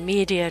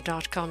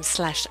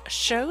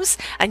selfdiscoverymedia.com/shows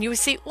and you will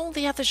see all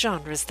the other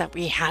genres that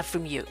we have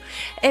from you.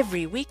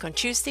 Every week on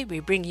Tuesday,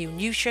 we bring you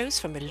new shows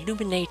from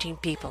illuminating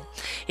people.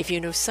 If you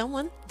know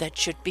someone that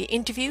should be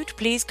interviewed,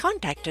 please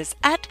contact us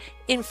at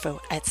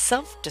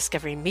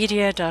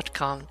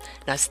info@selfdiscoverymedia.com.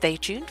 Now stay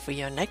tuned for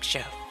your next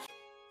show.